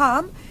do no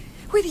harm.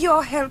 With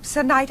your help,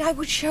 Sir Knight, I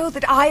would show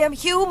that I am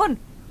human.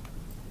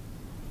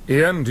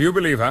 Ian, do you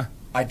believe her?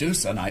 I do,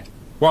 Sir Knight.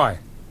 Why?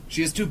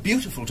 She is too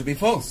beautiful to be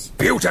false.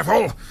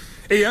 Beautiful?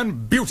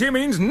 Ian, beauty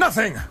means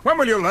nothing. When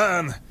will you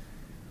learn?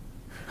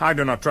 I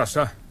do not trust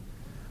her.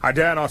 I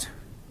dare not.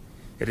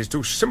 It is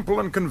too simple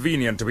and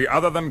convenient to be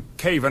other than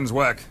Caven's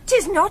work.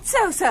 'Tis not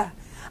so, sir.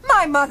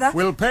 My mother...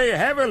 Will pay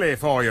heavily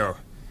for you.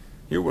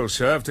 You will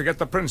serve to get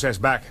the princess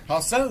back.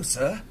 How so,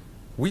 sir?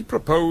 We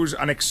propose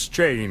an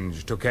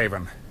exchange to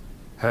Caven.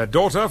 Her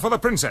daughter for the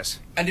princess.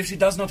 And if she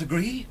does not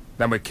agree?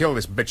 Then we kill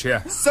this bitch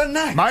here. Sir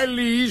Knight! My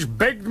liege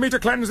begged me to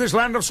cleanse this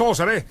land of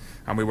sorcery,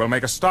 and we will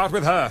make a start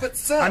with her. But,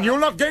 sir... And you'll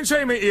not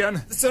gainsay me,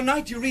 Ian. Sir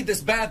Knight, you read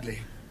this badly.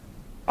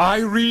 I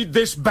read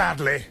this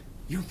badly.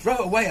 You throw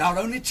away our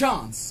only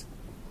chance.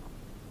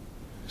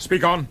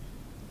 Speak on.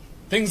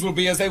 Things will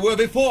be as they were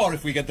before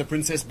if we get the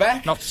princess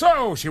back. Not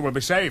so. She will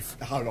be safe.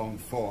 How long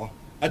for?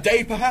 A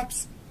day,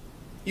 perhaps?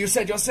 You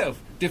said yourself,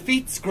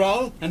 defeat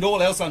Skrull and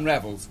all else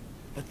unravels.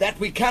 But that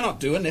we cannot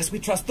do unless we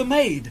trust the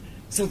maid,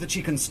 so that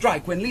she can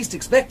strike when least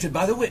expected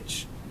by the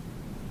witch.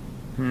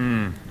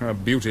 Her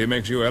beauty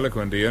makes you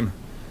eloquent, Ian.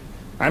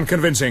 And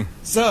convincing.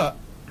 Sir,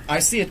 I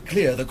see it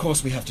clear the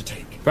course we have to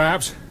take.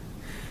 Perhaps.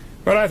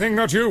 But I think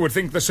not you would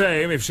think the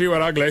same if she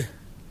were ugly.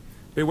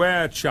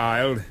 Beware,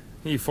 child.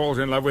 He falls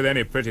in love with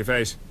any pretty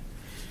face.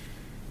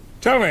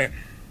 Tell me,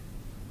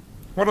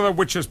 what are the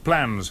witch's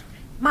plans?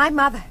 My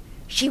mother,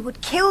 she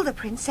would kill the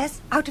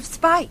princess out of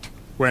spite.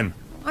 When?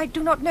 I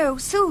do not know.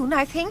 Soon,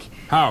 I think.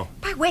 How?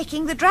 By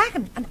waking the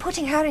dragon and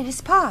putting her in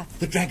his path.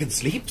 The dragon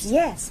sleeps?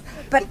 Yes,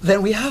 but...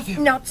 Then we have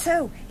him. Not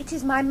so. It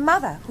is my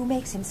mother who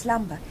makes him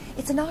slumber.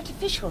 It's an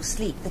artificial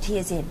sleep that he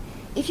is in.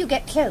 If you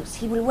get close,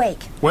 he will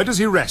wake. Where does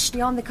he rest?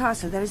 Beyond the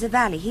castle, there is a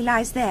valley. He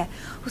lies there.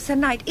 Oh, Sir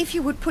Knight, if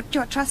you would put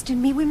your trust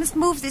in me, we must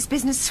move this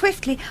business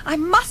swiftly. I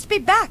must be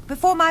back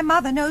before my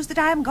mother knows that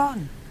I am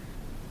gone.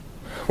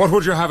 What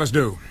would you have us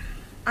do?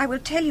 I will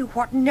tell you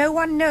what no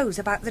one knows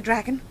about the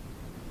dragon.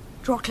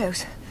 Draw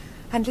close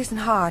and listen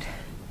hard.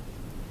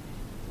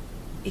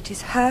 It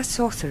is her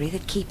sorcery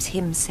that keeps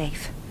him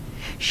safe.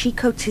 She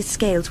coats his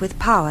scales with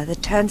power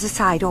that turns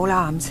aside all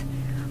arms.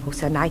 Oh,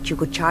 Sir Knight, you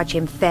could charge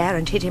him fair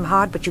and hit him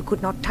hard, but you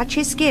could not touch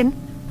his skin,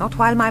 not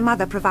while my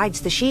mother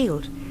provides the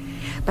shield.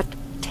 But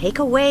take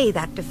away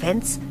that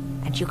defense,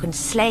 and you can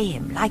slay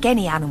him like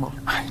any animal.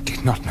 I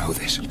did not know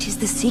this. It is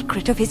the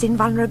secret of his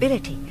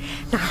invulnerability.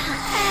 Now,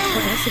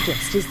 what I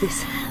suggest is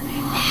this.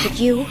 That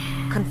you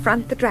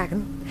confront the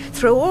dragon,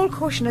 throw all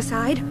caution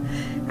aside,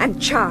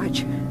 and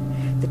charge.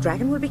 The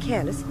dragon will be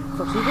careless,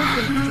 for he will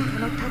think that you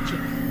cannot touch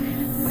him.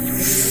 But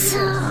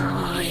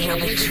So you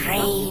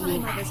betray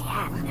me,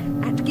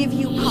 and give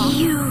you power.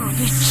 You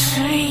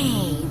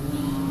betray me.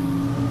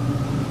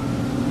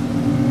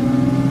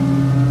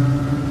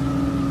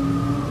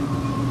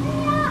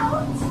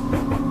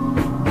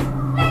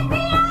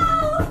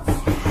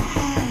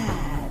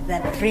 The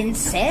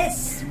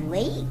princess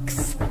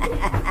wakes.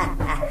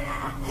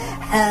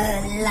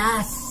 Her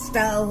last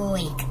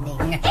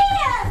awakening.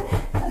 Ian!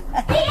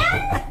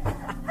 Ian!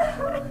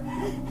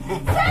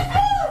 Thank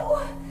you!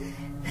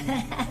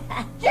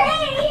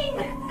 Jane!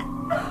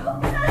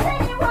 Does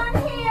anyone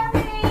hear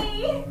me?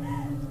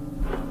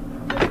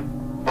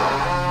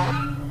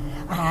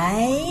 I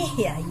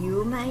hear you,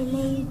 my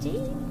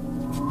lady.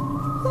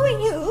 Who are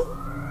you?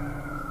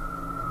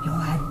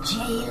 Your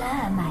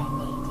jailer, my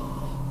lady.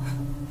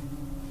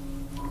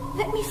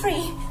 Let me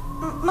free.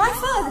 My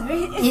father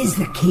Is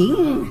the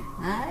king?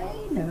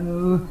 I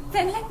know.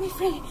 Then let me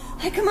free.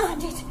 I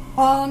command it.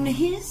 On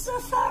his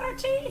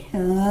authority?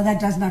 Oh, that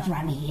does not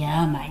run here,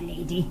 my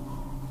lady.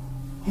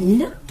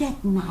 Look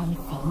at my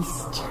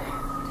face,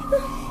 child.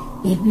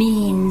 It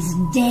means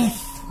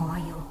death for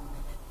you.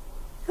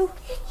 The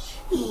witch.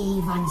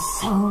 Even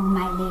so,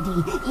 my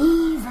lady,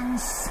 even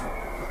so.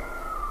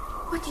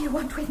 What do you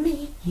want with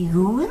me?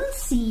 You will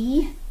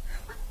see.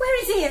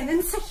 Where is Ian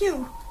and Sir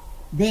Hugh?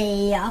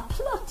 They are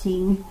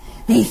plotting.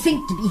 They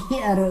think to be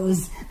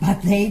heroes,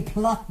 but they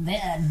plot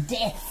their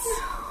deaths.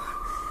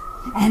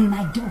 And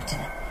my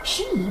daughter,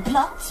 she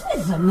plots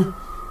with them.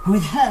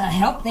 With her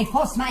help, they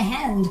force my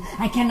hand.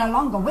 I can no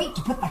longer wait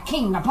to put the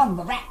king upon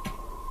the rack.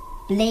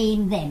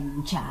 Blame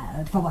them,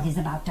 child, for what is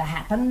about to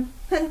happen.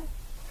 And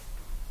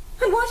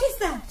what is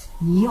that?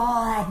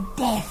 Your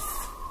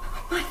death.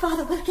 My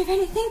father will give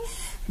anything.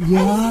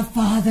 Your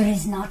father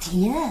is not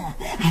here.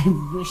 I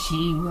wish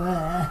he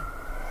were.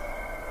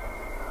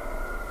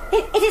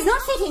 It is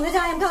not fitting that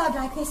I am garbed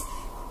like this.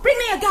 Bring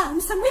me a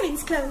gown, some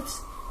women's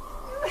clothes.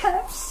 You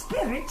have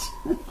spirit.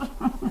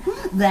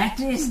 That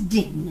is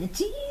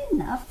dignity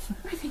enough.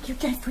 I think you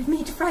jest with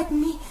me to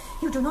frighten me.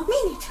 You do not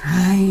mean it.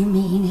 I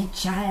mean it,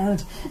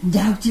 child.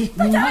 Doubt it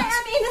But not. I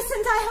am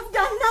innocent. I have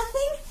done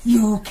nothing.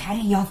 You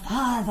carry your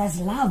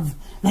father's love.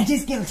 That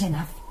is guilt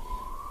enough.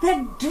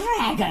 The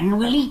dragon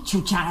will eat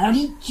you, child,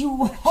 eat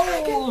you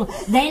whole.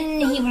 Then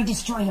he will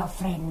destroy your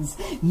friends.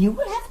 You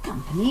will have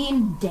company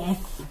in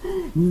death.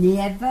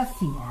 Never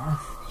fear.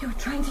 You are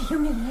trying to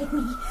humiliate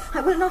me. I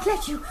will not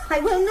let you.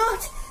 I will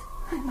not.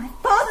 I'm my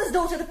father's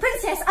daughter, the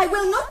princess. I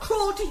will not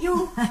crawl to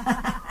you.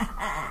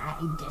 I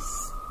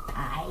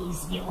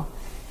despise you.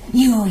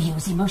 You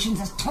use emotions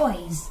as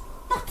toys,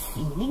 not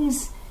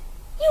feelings.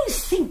 You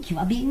think you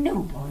are being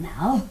noble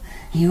now.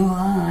 You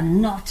are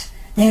not.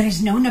 There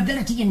is no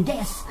nobility in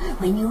death.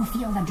 When you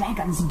feel the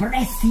dragon's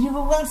breath, you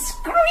will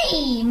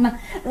scream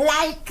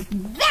like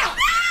that.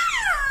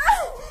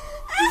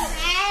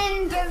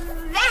 And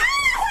that.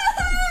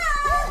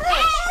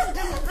 And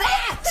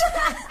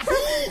that.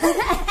 You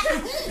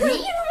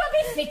will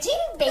be fitting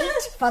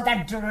bait for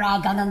the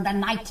dragon and the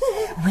knight.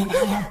 When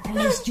I have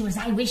placed you as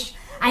I wish,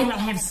 I will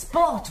have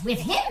sport with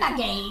him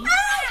again.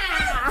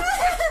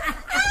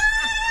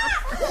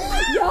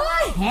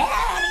 Your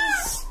hair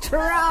is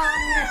strong.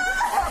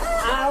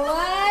 A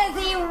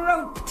worthy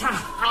rope to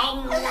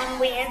hang them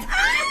with.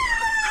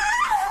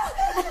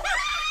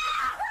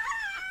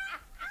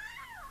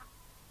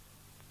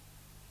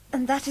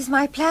 And that is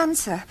my plan,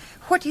 sir.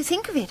 What do you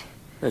think of it?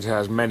 It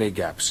has many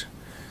gaps.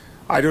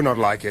 I do not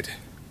like it.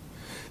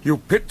 You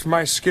pit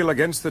my skill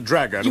against the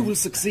dragon. You will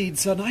succeed,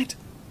 Sir Knight.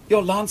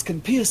 Your lance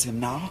can pierce him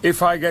now.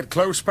 If I get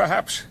close,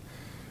 perhaps.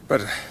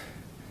 But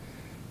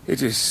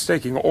it is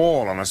staking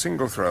all on a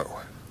single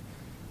throw.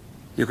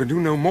 You can do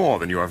no more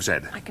than you have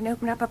said. I can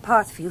open up a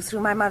path for you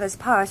through my mother's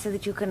power so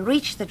that you can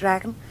reach the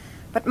dragon,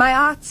 but my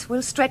arts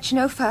will stretch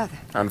no further.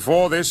 And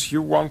for this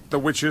you want the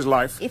witch's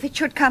life? If it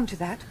should come to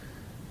that.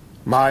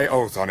 My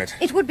oath on it.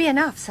 It would be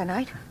enough, Sir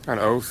Knight. An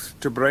oath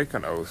to break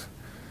an oath.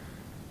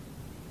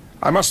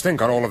 I must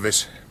think on all of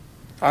this.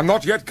 I'm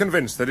not yet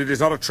convinced that it is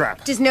not a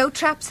trap. It is no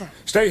trap, sir.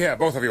 Stay here,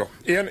 both of you.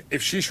 Ian,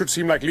 if she should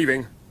seem like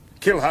leaving,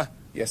 kill her.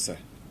 Yes, sir.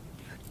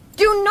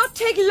 Do not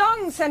take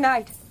long, Sir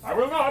Knight. I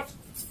will not.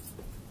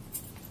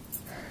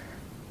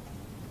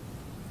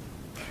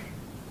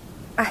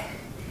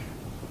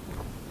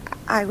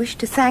 I wish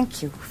to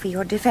thank you for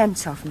your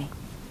defense of me.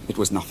 It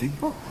was nothing.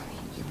 Oh,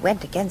 you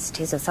went against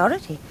his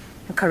authority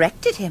and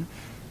corrected him.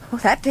 Oh,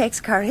 that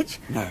takes courage.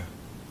 No.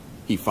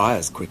 He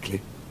fires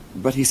quickly,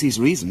 but he sees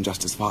reason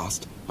just as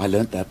fast. I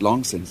learnt that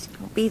long since.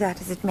 Oh, be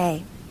that as it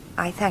may,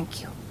 I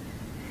thank you.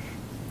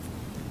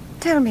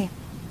 Tell me,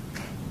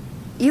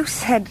 you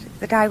said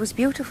that I was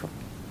beautiful.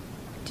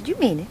 Did you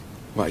mean it?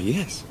 Why,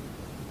 yes.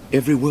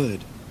 Every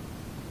word.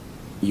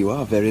 You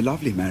are very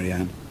lovely,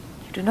 Marianne.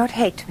 You do not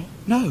hate me?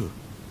 No.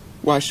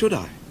 Why should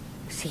I?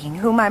 Seeing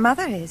who my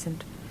mother is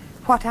and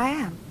what I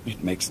am.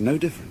 It makes no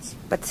difference.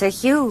 But Sir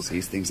Hugh...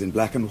 Sees things in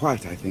black and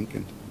white, I think,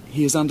 and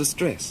he is under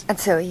stress. And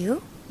so are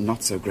you?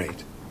 Not so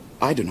great.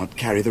 I do not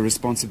carry the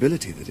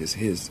responsibility that is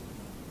his.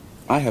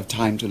 I have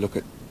time to look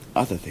at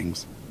other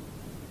things.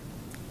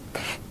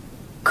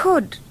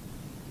 Could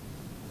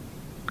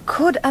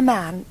a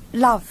man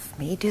love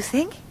me, do you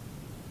think?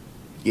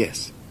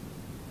 Yes.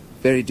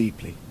 Very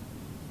deeply.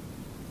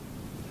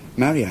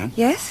 Marianne?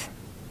 Yes?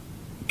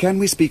 Can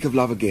we speak of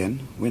love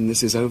again when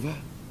this is over?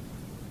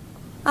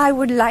 I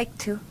would like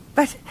to,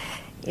 but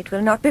it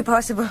will not be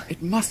possible.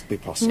 It must be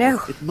possible. No.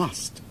 It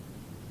must.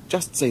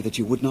 Just say that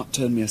you would not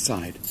turn me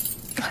aside.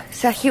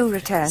 Sir Hugh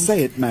returns.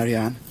 Say it,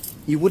 Marianne.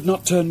 You would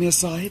not turn me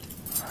aside?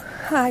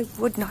 I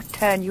would not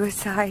turn you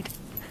aside.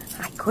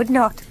 I could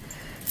not.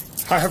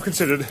 I have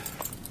considered.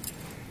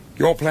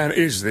 Your plan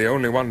is the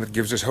only one that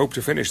gives us hope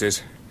to finish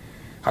this.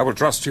 I will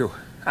trust you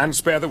and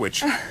spare the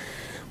witch.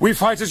 We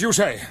fight as you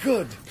say.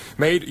 Good.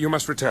 Maid, you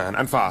must return,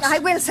 and fast. I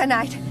will, Sir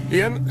Knight.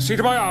 Ian, see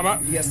to my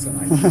armour. Yes, Sir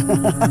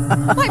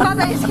Knight. My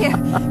mother is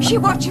here. She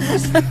watches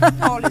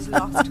us. All is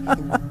lost.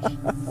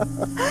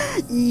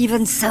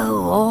 Even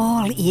so,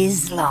 all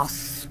is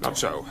lost. Not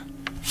so.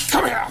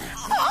 Come here.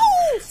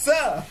 Oh,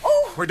 sir.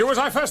 Oh. We do as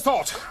I first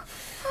thought.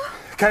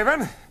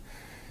 Caven?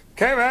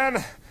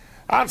 Caven,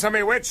 answer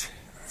me, witch.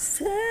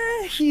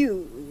 Sir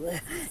Hugh.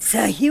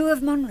 Sir Hugh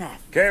of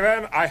Monrath.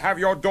 Caven, I have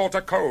your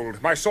daughter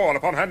cold, my sword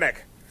upon her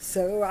neck.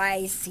 So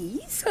I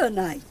see, Sir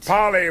Knight.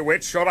 Parley,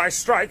 witch, or I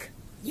strike.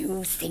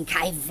 You think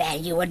I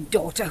value a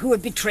daughter who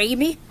would betray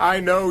me? I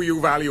know you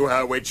value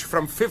her, witch,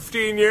 from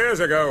 15 years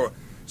ago.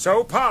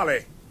 So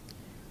parley.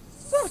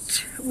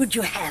 What would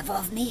you have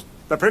of me?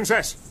 The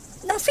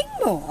princess. Nothing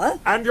more?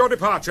 And your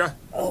departure.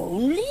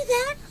 Only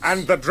that?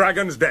 And the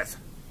dragon's death.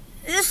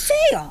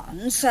 Say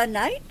on, Sir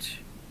Knight.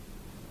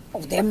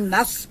 Oh, there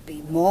must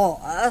be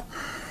more.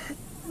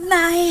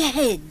 My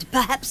head,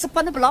 perhaps,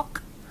 upon a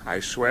block. I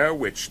swear,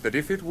 witch, that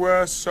if it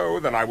were so,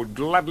 then I would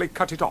gladly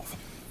cut it off.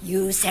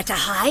 You set a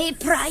high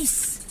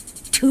price.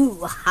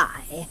 Too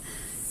high.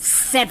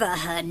 Sever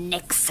her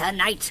neck, Sir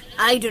Knight.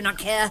 I do not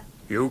care.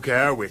 You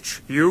care,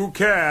 witch. You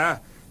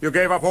care. You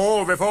gave up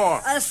all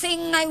before. A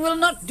thing I will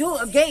not do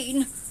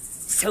again.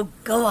 So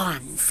go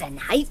on, Sir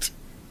Knight.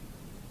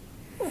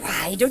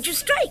 Why don't you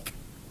strike?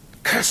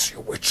 Curse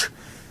you, witch.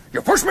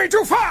 You push me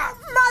too far!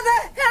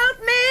 Mother,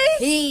 help me!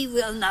 He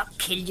will not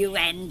kill you,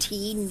 and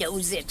he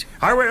knows it.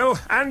 I will,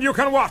 and you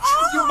can watch.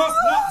 Oh! You must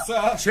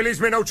not, sir. She leaves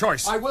me no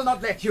choice. I will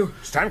not let you.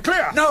 Stand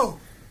clear. No.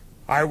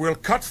 I will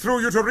cut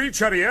through you to reach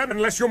her, Ian,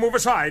 unless you move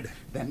aside.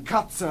 Then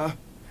cut, sir.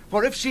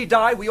 For if she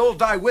die, we all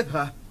die with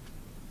her.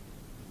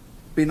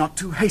 Be not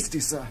too hasty,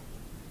 sir.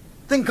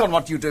 Think on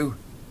what you do.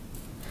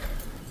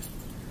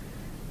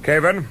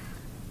 Caven,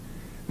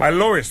 my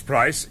lowest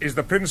price is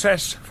the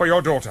princess for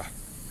your daughter.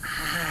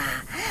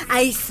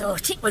 I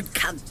thought it would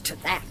come to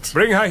that.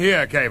 Bring her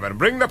here, Caven.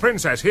 Bring the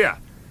princess here.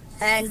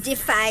 And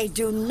if I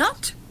do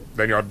not?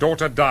 Then your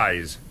daughter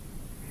dies.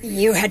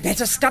 You had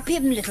better stop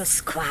him, little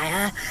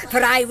squire,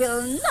 for I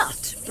will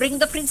not bring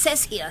the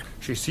princess here.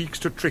 She seeks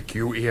to trick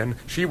you, Ian.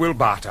 She will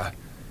barter.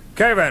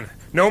 Caven,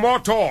 no more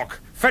talk.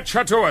 Fetch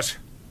her to us.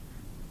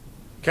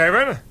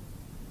 Caven?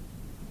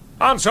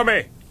 Answer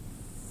me!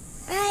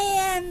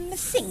 I am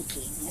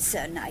thinking,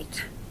 Sir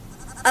Knight,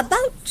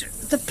 about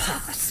the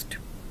past.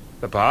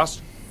 The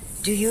past?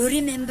 Do you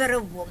remember a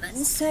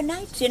woman, Sir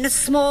Knight, in a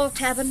small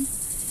tavern?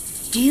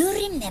 Do you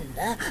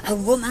remember a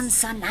woman,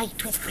 Sir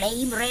Knight, with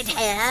flame-red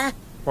hair?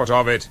 What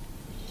of it?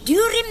 Do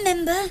you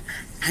remember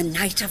a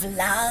night of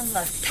love,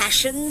 of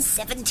passion,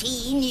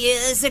 17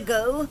 years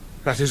ago?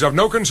 That is of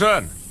no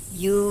concern.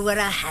 You were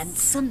a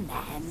handsome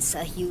man,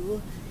 Sir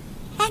Hugh,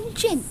 and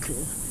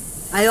gentle.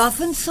 I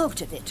often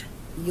thought of it,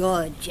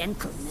 your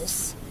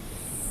gentleness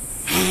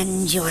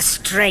and your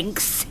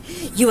strength.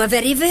 You were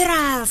very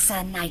virile,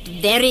 Sir Knight,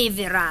 very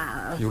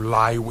virile. You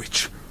lie,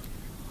 witch.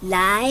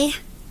 Lie?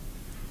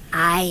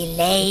 I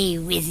lay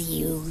with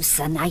you,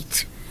 Sir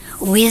Knight,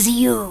 with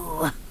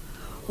you.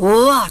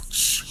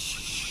 Watch.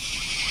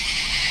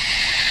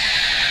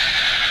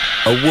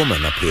 A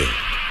woman appeared,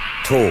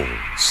 tall,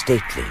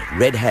 stately,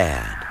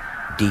 red-haired,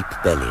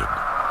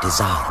 deep-bellied,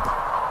 desirable,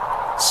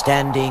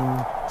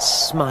 standing,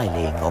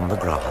 smiling on the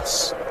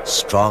grass,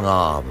 strong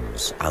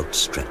arms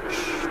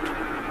outstretched.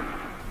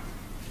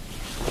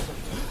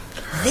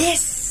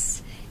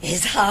 This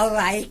is how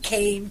I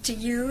came to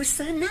you,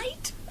 Sir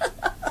Knight.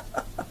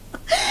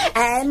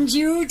 And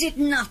you did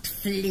not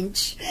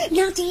flinch,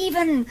 not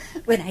even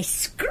when I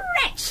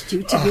scratched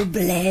you till you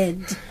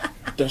bled.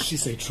 Does she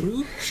say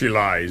true? She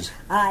lies.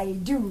 I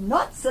do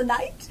not, Sir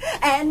Knight,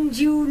 and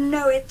you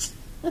know it.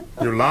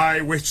 You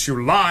lie, witch,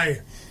 you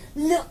lie.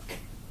 Look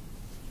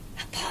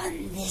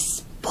upon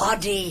this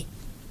body,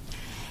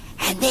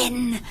 and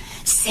then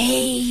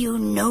say you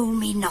know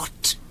me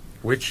not.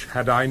 Witch,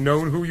 had I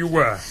known who you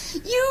were.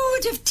 You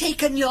would have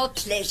taken your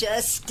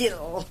pleasure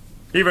still.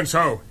 Even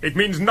so, it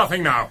means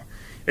nothing now.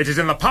 It is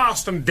in the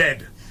past and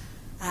dead.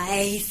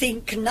 I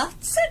think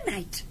not, Sir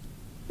Knight.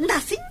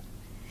 Nothing?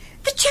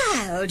 The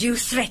child you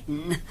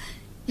threaten,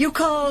 you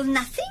call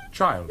nothing?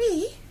 Child?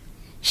 Me?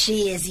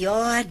 She is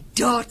your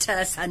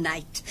daughter, Sir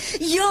Knight.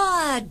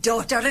 Your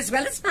daughter as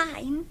well as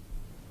mine.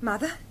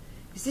 Mother,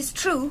 is this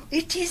true?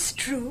 It is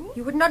true.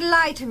 You would not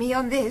lie to me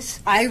on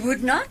this. I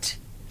would not.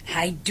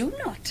 I do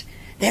not.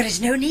 There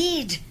is no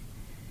need.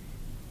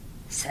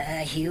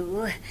 Sir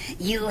Hugh,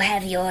 you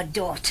have your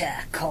daughter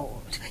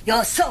cold,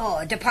 your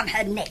sword upon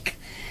her neck.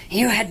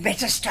 You had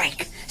better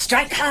strike.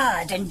 Strike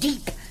hard and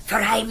deep, for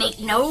I make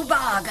no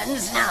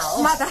bargains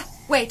now. Mother,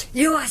 wait.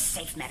 You are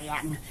safe,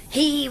 Marianne.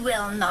 He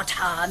will not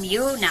harm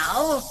you now.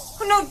 Oh,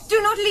 no,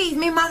 do not leave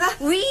me, Mother.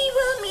 We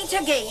will meet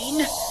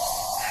again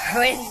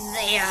when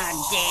they are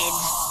dead.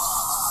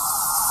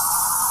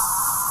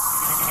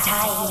 The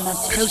time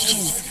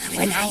approaches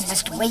when I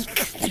must wake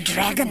the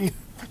dragon.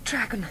 The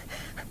dragon.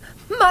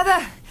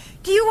 Mother,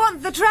 do you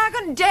want the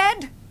dragon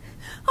dead?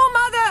 Oh,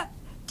 Mother,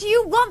 do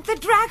you want the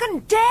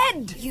dragon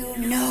dead? You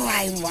know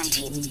I want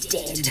him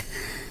dead.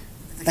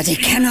 But it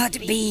cannot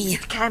be.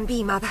 It can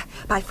be, Mother,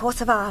 by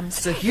force of arms.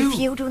 Sir Hugh. If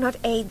you do not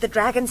aid the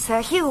dragon,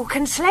 Sir Hugh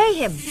can slay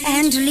him.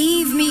 And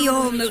leave me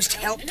almost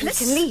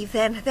helpless. We can leave,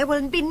 then. There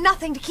will be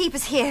nothing to keep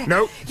us here.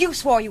 No. You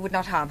swore you would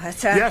not harm her,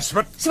 sir. Yes,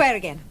 but... Swear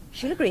again.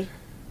 She'll agree.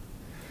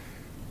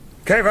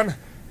 Cavan,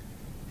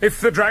 if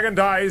the dragon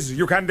dies,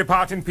 you can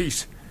depart in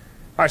peace.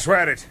 I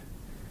swear it.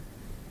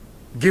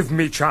 Give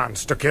me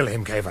chance to kill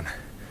him, Cavan.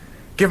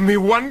 Give me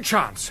one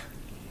chance.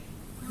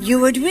 You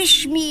would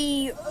wish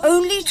me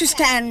only to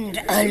stand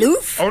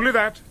aloof? Only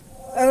that.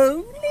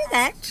 Only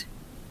that?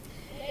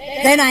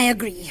 Then I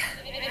agree.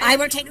 I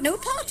will take no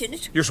part in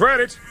it. You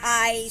swear it?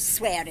 I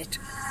swear it.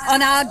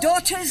 On our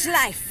daughter's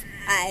life,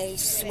 I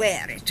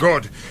swear it.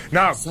 Good.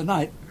 Now... Sir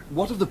Knight,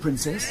 what of the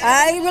princess?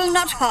 I will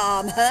not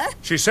harm her.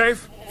 She's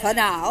safe? For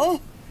now.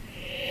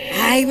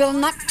 I will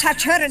not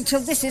touch her until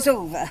this is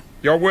over.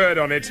 Your word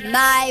on it.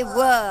 My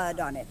word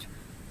on it.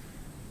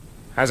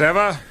 As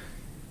ever,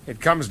 it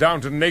comes down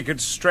to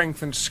naked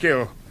strength and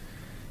skill.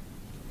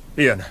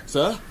 Ian.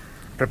 Sir?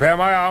 Prepare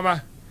my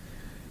armor.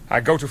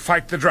 I go to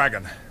fight the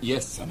dragon.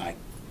 Yes, Sir Knight.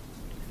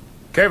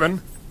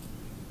 Cavan,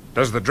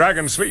 does the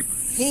dragon sleep?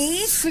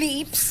 He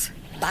sleeps,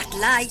 but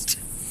light.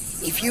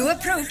 If you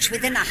approach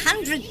within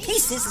 100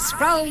 paces, the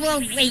scroll will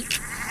wake.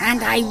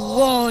 And I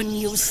warn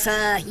you,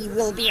 sir, he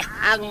will be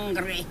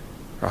hungry.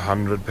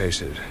 100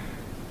 paces.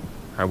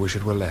 I wish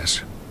it were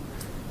less.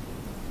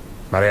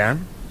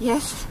 Marianne?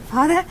 Yes,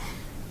 Father?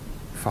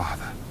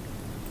 Father.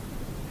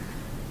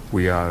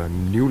 We are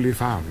newly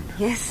found.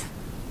 Yes,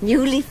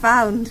 newly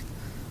found.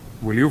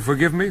 Will you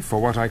forgive me for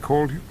what I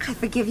called you? I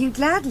forgive you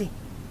gladly.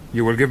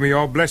 You will give me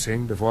your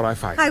blessing before I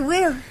fight. I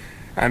will.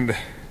 And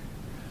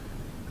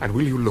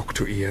will you look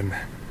to Ian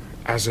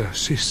as a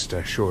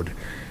sister should?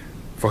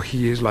 For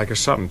he is like a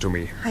son to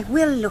me. I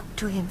will look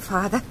to him,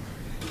 Father.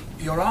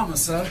 Your armor,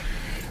 sir.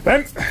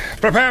 Then,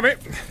 prepare me.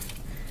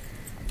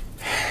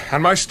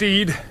 And my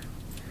steed.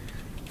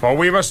 For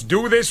we must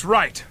do this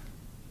right.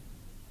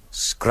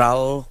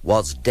 Skrull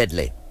was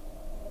deadly.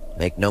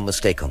 Make no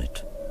mistake on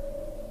it.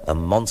 A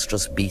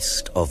monstrous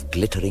beast of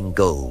glittering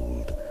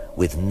gold,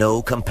 with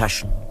no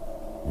compassion,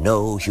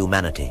 no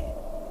humanity.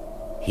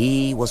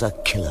 He was a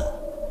killer,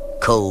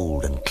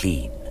 cold and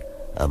clean,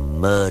 a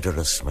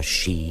murderous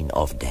machine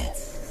of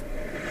death.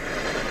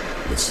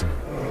 Listen.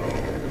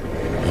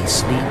 He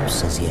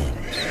sleeps as yet,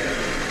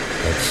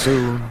 but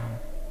soon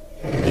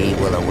he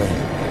will awake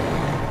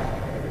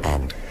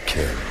and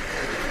kill.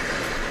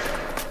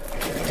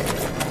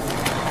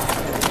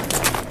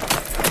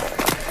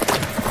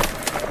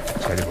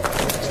 Steady, boy.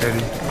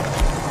 Steady.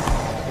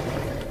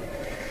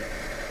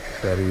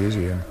 Steady is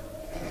Ian.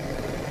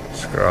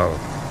 Scroll.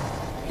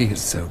 He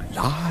is so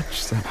large,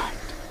 Sir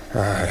Knight.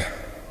 Aye.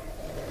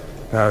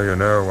 Now you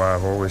know why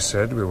I've always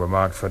said we were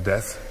marked for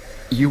death.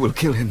 You will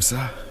kill him,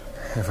 sir.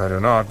 If I do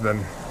not,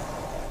 then...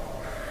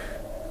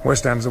 Where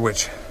stands the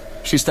witch?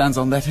 She stands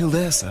on that hill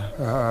there, sir.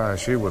 Ah,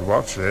 she would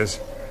watch this.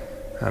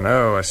 I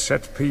know, a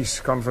set-piece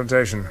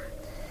confrontation.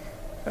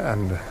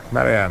 And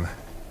Marianne,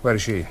 where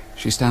is she?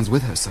 She stands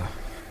with her, sir.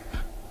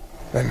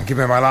 Then give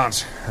me my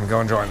lance and go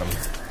and join them.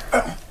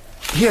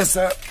 Here,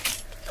 sir.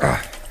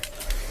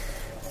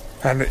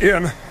 And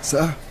Ian...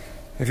 Sir?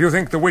 If you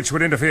think the witch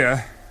would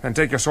interfere, then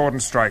take your sword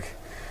and strike.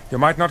 You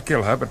might not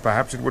kill her, but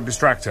perhaps it would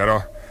distract her,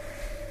 or...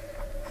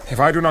 If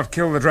I do not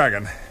kill the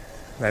dragon,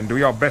 then do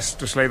your best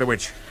to slay the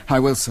witch. I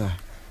will, sir.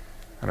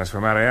 And as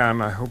for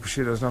Marianne, I hope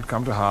she does not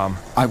come to harm.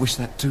 I wish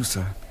that too,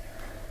 sir.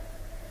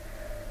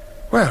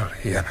 Well,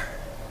 Ian,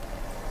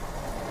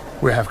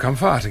 we have come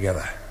far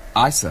together.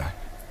 Aye, sir.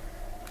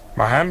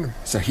 My hand?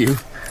 Sir Hugh.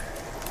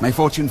 May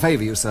fortune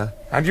favour you, sir.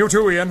 And you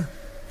too, Ian.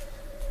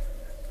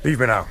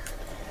 Leave me now.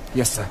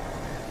 Yes, sir.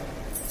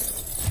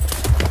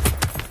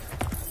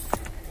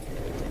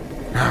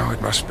 Now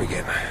it must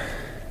begin.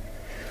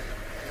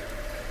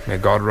 May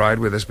God ride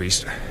with this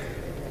beast.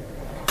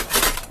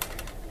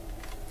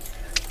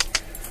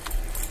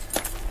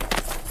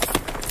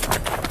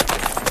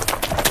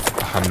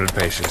 100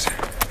 paces.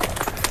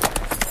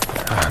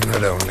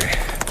 100 only.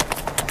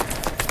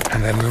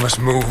 And then we must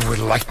move with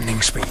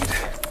lightning speed.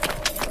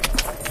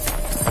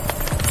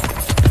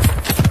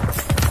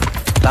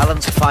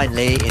 Balanced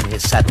finely in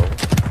his saddle,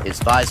 his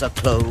visor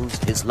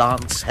closed, his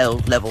lance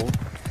held level,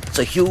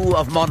 Sir Hugh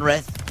of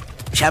Monreth,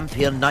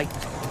 champion knight,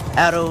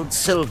 arrowed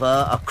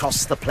silver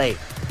across the plain.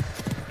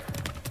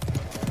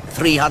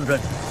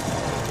 300.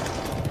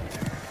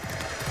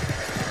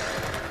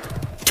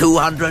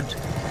 200.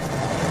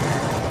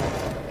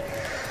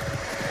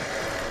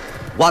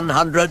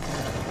 100. The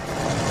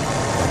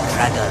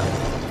dragon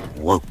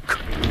woke.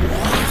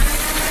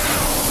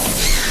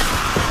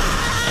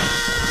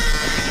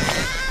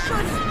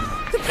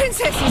 The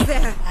princess is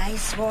there. I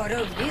swore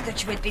only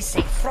that you would be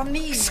safe from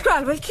me.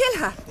 Skrull will kill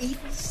her.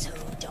 Even so,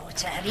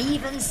 daughter,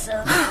 even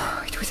so.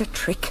 It was a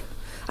trick.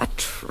 A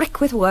trick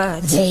with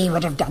words. They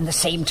would have done the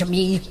same to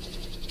me.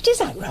 It is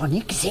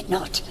ironic, is it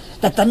not,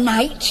 that the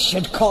knight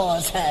should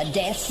cause her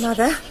death?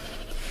 Mother,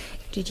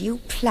 did you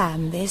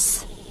plan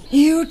this?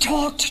 You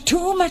talked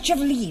too much of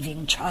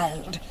leaving,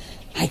 child.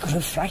 I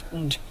grew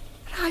frightened.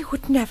 I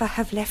would never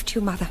have left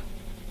you, Mother.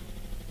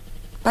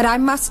 But I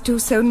must do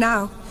so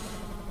now.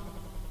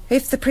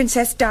 If the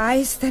princess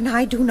dies, then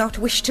I do not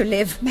wish to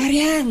live.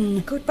 Marianne!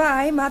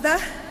 Goodbye, Mother.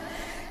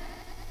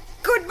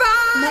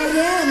 Goodbye!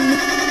 Marianne!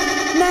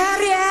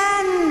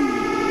 Marianne!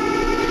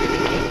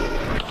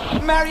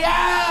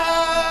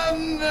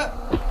 Marianne!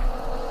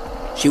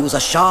 She was a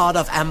shard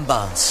of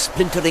amber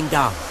splintering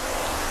down.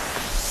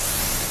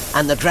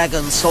 And the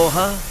dragon saw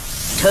her,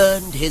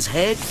 turned his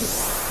head,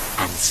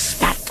 and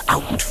spat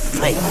out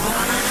flame.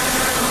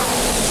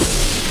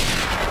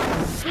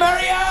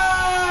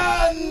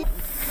 Marianne!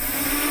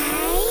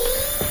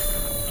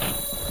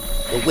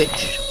 The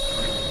witch,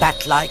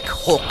 bat-like,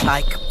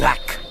 hawk-like,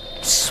 black,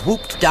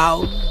 swooped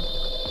down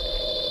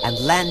and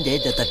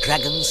landed at the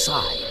dragon's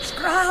side.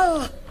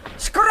 Skrull!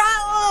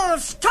 Skrull!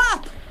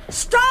 Stop!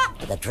 Stop!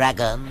 The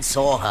dragon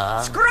saw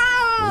her,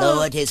 Skrull!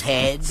 lowered his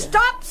head,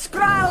 Stop,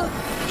 Skrull!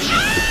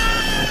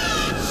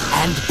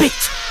 and bit.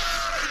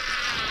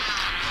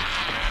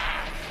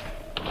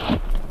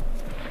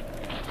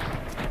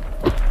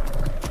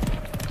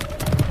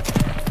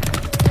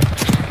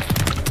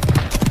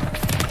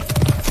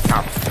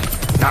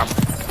 Now!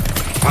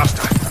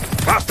 Faster!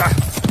 Faster!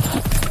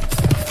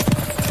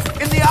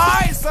 In the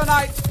eye, Sir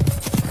Knight!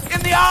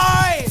 In the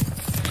eye!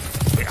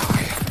 The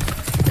eye!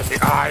 In the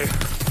eye!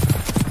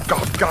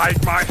 God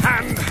guide my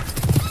hand!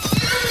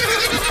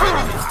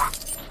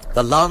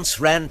 The lance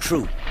ran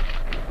true.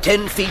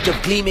 10 feet of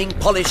gleaming,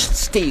 polished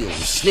steel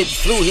slid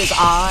through his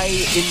eye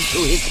into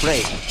his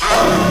brain.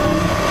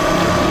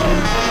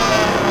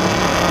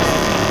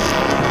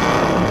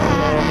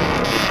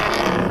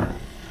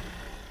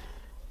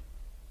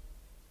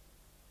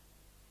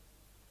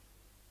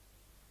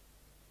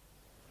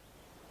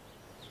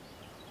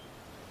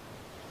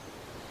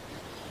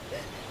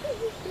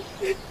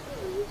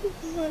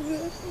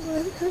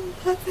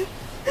 Mother.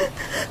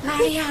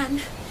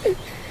 Marianne,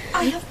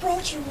 I have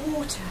brought you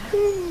water.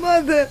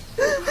 Mother.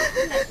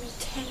 Let me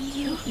tell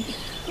you.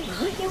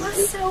 You are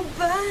so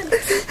burnt.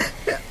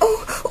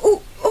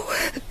 Oh.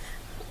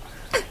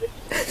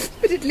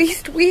 But at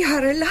least we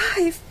are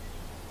alive.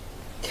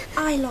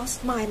 I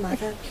lost my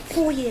mother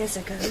 4 years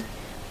ago.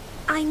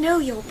 I know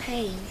your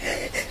pain.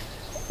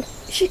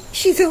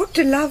 She thought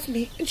to love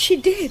me, and she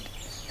did.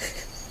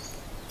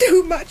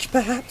 Too much,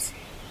 perhaps.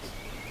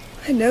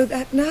 I know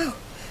that now.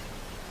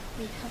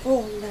 We have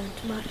all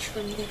learnt much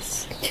from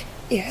this.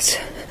 Yes.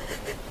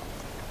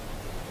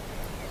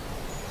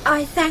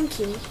 I thank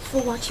you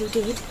for what you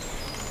did,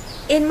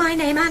 in my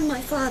name and my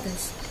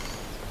father's.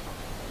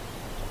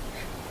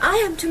 I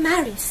am to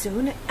marry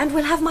soon and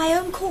will have my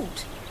own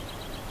court.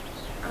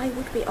 I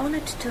would be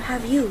honoured to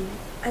have you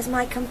as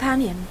my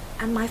companion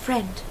and my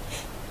friend.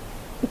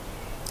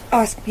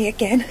 Ask me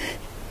again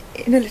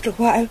in a little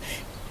while.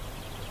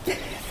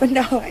 For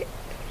now,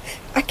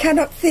 I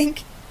cannot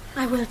think.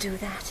 I will do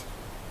that,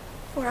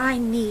 for I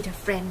need a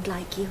friend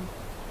like you.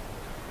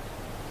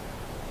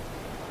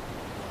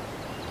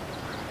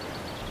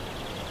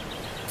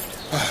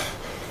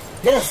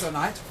 Yes, Sir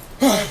Knight.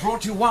 I have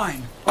brought you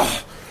wine.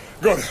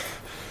 Good.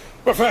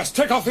 But first,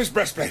 take off this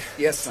breastplate.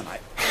 Yes, Sir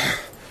Knight.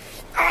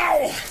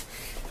 Ow!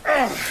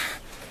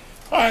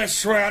 I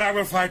swear I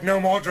will fight no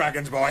more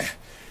dragons, boy.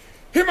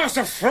 He must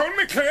have thrown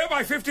me clear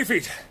by 50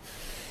 feet.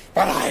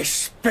 But I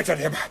spit at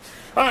him.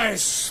 I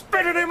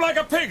spit at him like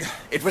a pig.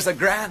 It was a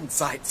grand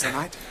sight, Sir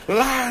Knight.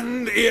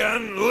 Land,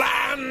 Ian,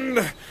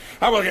 land!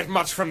 I will get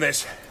much from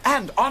this.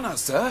 And honour,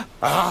 sir.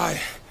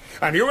 Aye.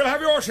 And you will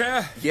have your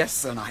share. Yes,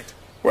 Sir Knight.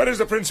 Where is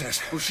the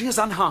princess? Well, she is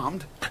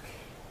unharmed.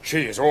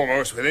 She is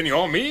almost within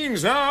your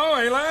means now,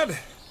 eh, lad?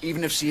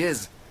 Even if she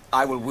is,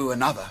 I will woo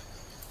another.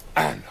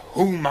 And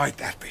who might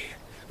that be?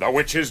 The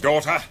witch's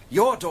daughter?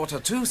 Your daughter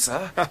too,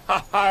 sir.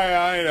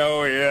 I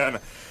know, Ian.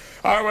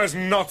 I was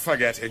not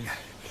forgetting.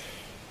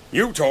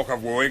 You talk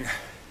of wooing.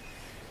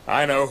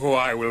 I know who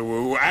I will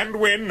woo and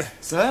win.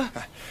 Sir?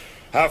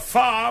 Her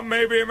farm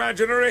may be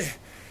imaginary,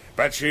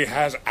 but she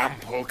has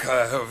ample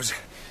curves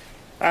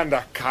and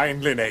a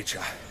kindly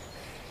nature.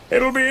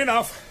 It'll be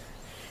enough.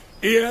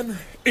 Ian,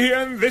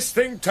 this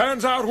thing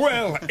turns out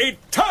well. It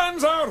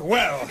turns out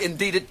well.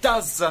 Indeed it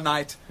does, Sir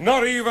Knight.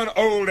 Not even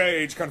old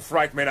age can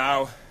fright me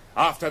now,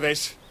 after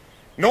this.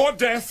 Nor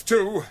death,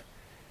 too.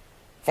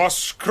 For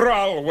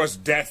Skrull was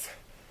death,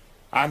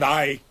 and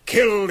I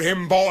killed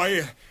him,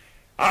 boy.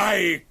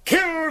 I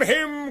killed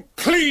him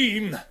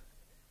clean.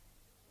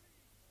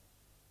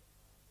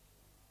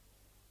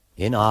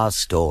 In our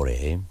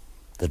story,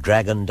 the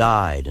dragon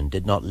died and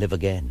did not live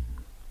again.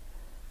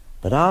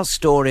 But our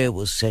story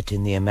was set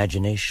in the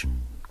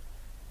imagination,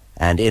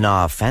 and in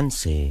our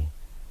fancy,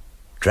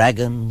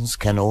 dragons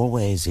can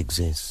always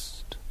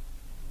exist.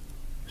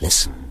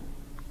 Listen.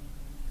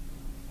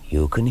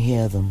 You can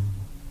hear them,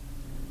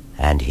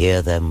 and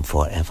hear them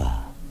forever.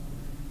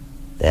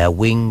 Their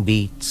wing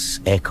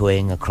beats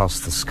echoing across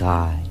the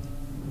sky,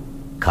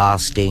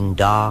 casting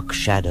dark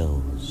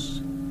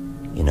shadows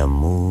in a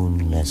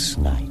moonless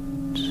night.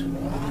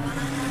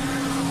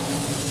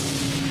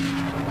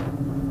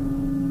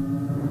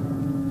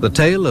 The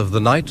Tale of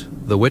the Knight,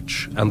 the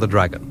Witch, and the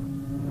Dragon.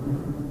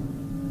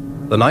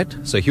 The Knight,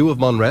 Sir Hugh of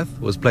Monreth,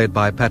 was played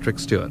by Patrick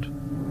Stewart.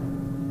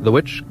 The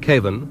Witch,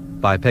 Caven,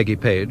 by Peggy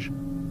Page.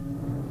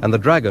 And the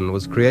Dragon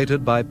was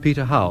created by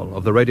Peter Howell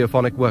of the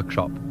Radiophonic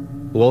Workshop,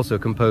 who also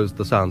composed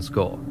the sound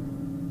score.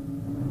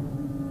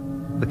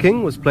 The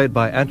King was played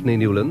by Anthony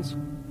Newlands,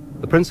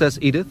 the Princess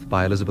Edith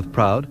by Elizabeth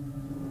Proud,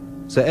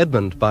 Sir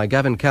Edmund by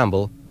Gavin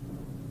Campbell,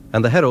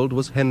 and the Herald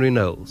was Henry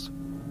Knowles.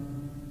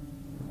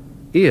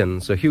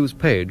 Ian, Sir Hugh's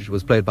page,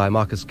 was played by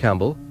Marcus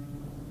Campbell,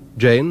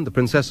 Jane, the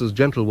Princess's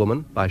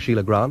Gentlewoman, by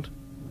Sheila Grant,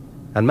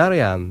 and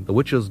Marianne, the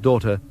Witcher's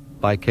Daughter,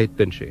 by Kate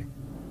Binchy.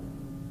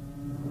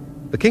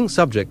 The King's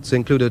subjects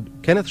included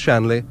Kenneth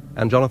Shanley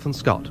and Jonathan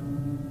Scott,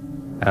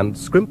 and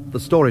Scrimp the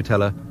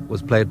Storyteller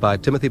was played by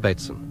Timothy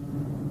Bateson.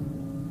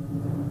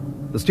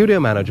 The studio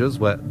managers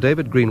were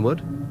David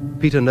Greenwood,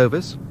 Peter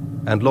Novis,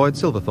 and Lloyd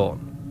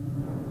Silverthorne.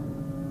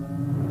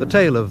 The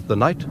Tale of the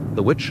Knight,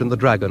 the Witch, and the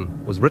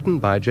Dragon was written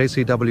by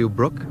J.C.W.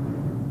 Brook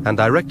and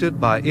directed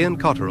by Ian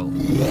Cotterill.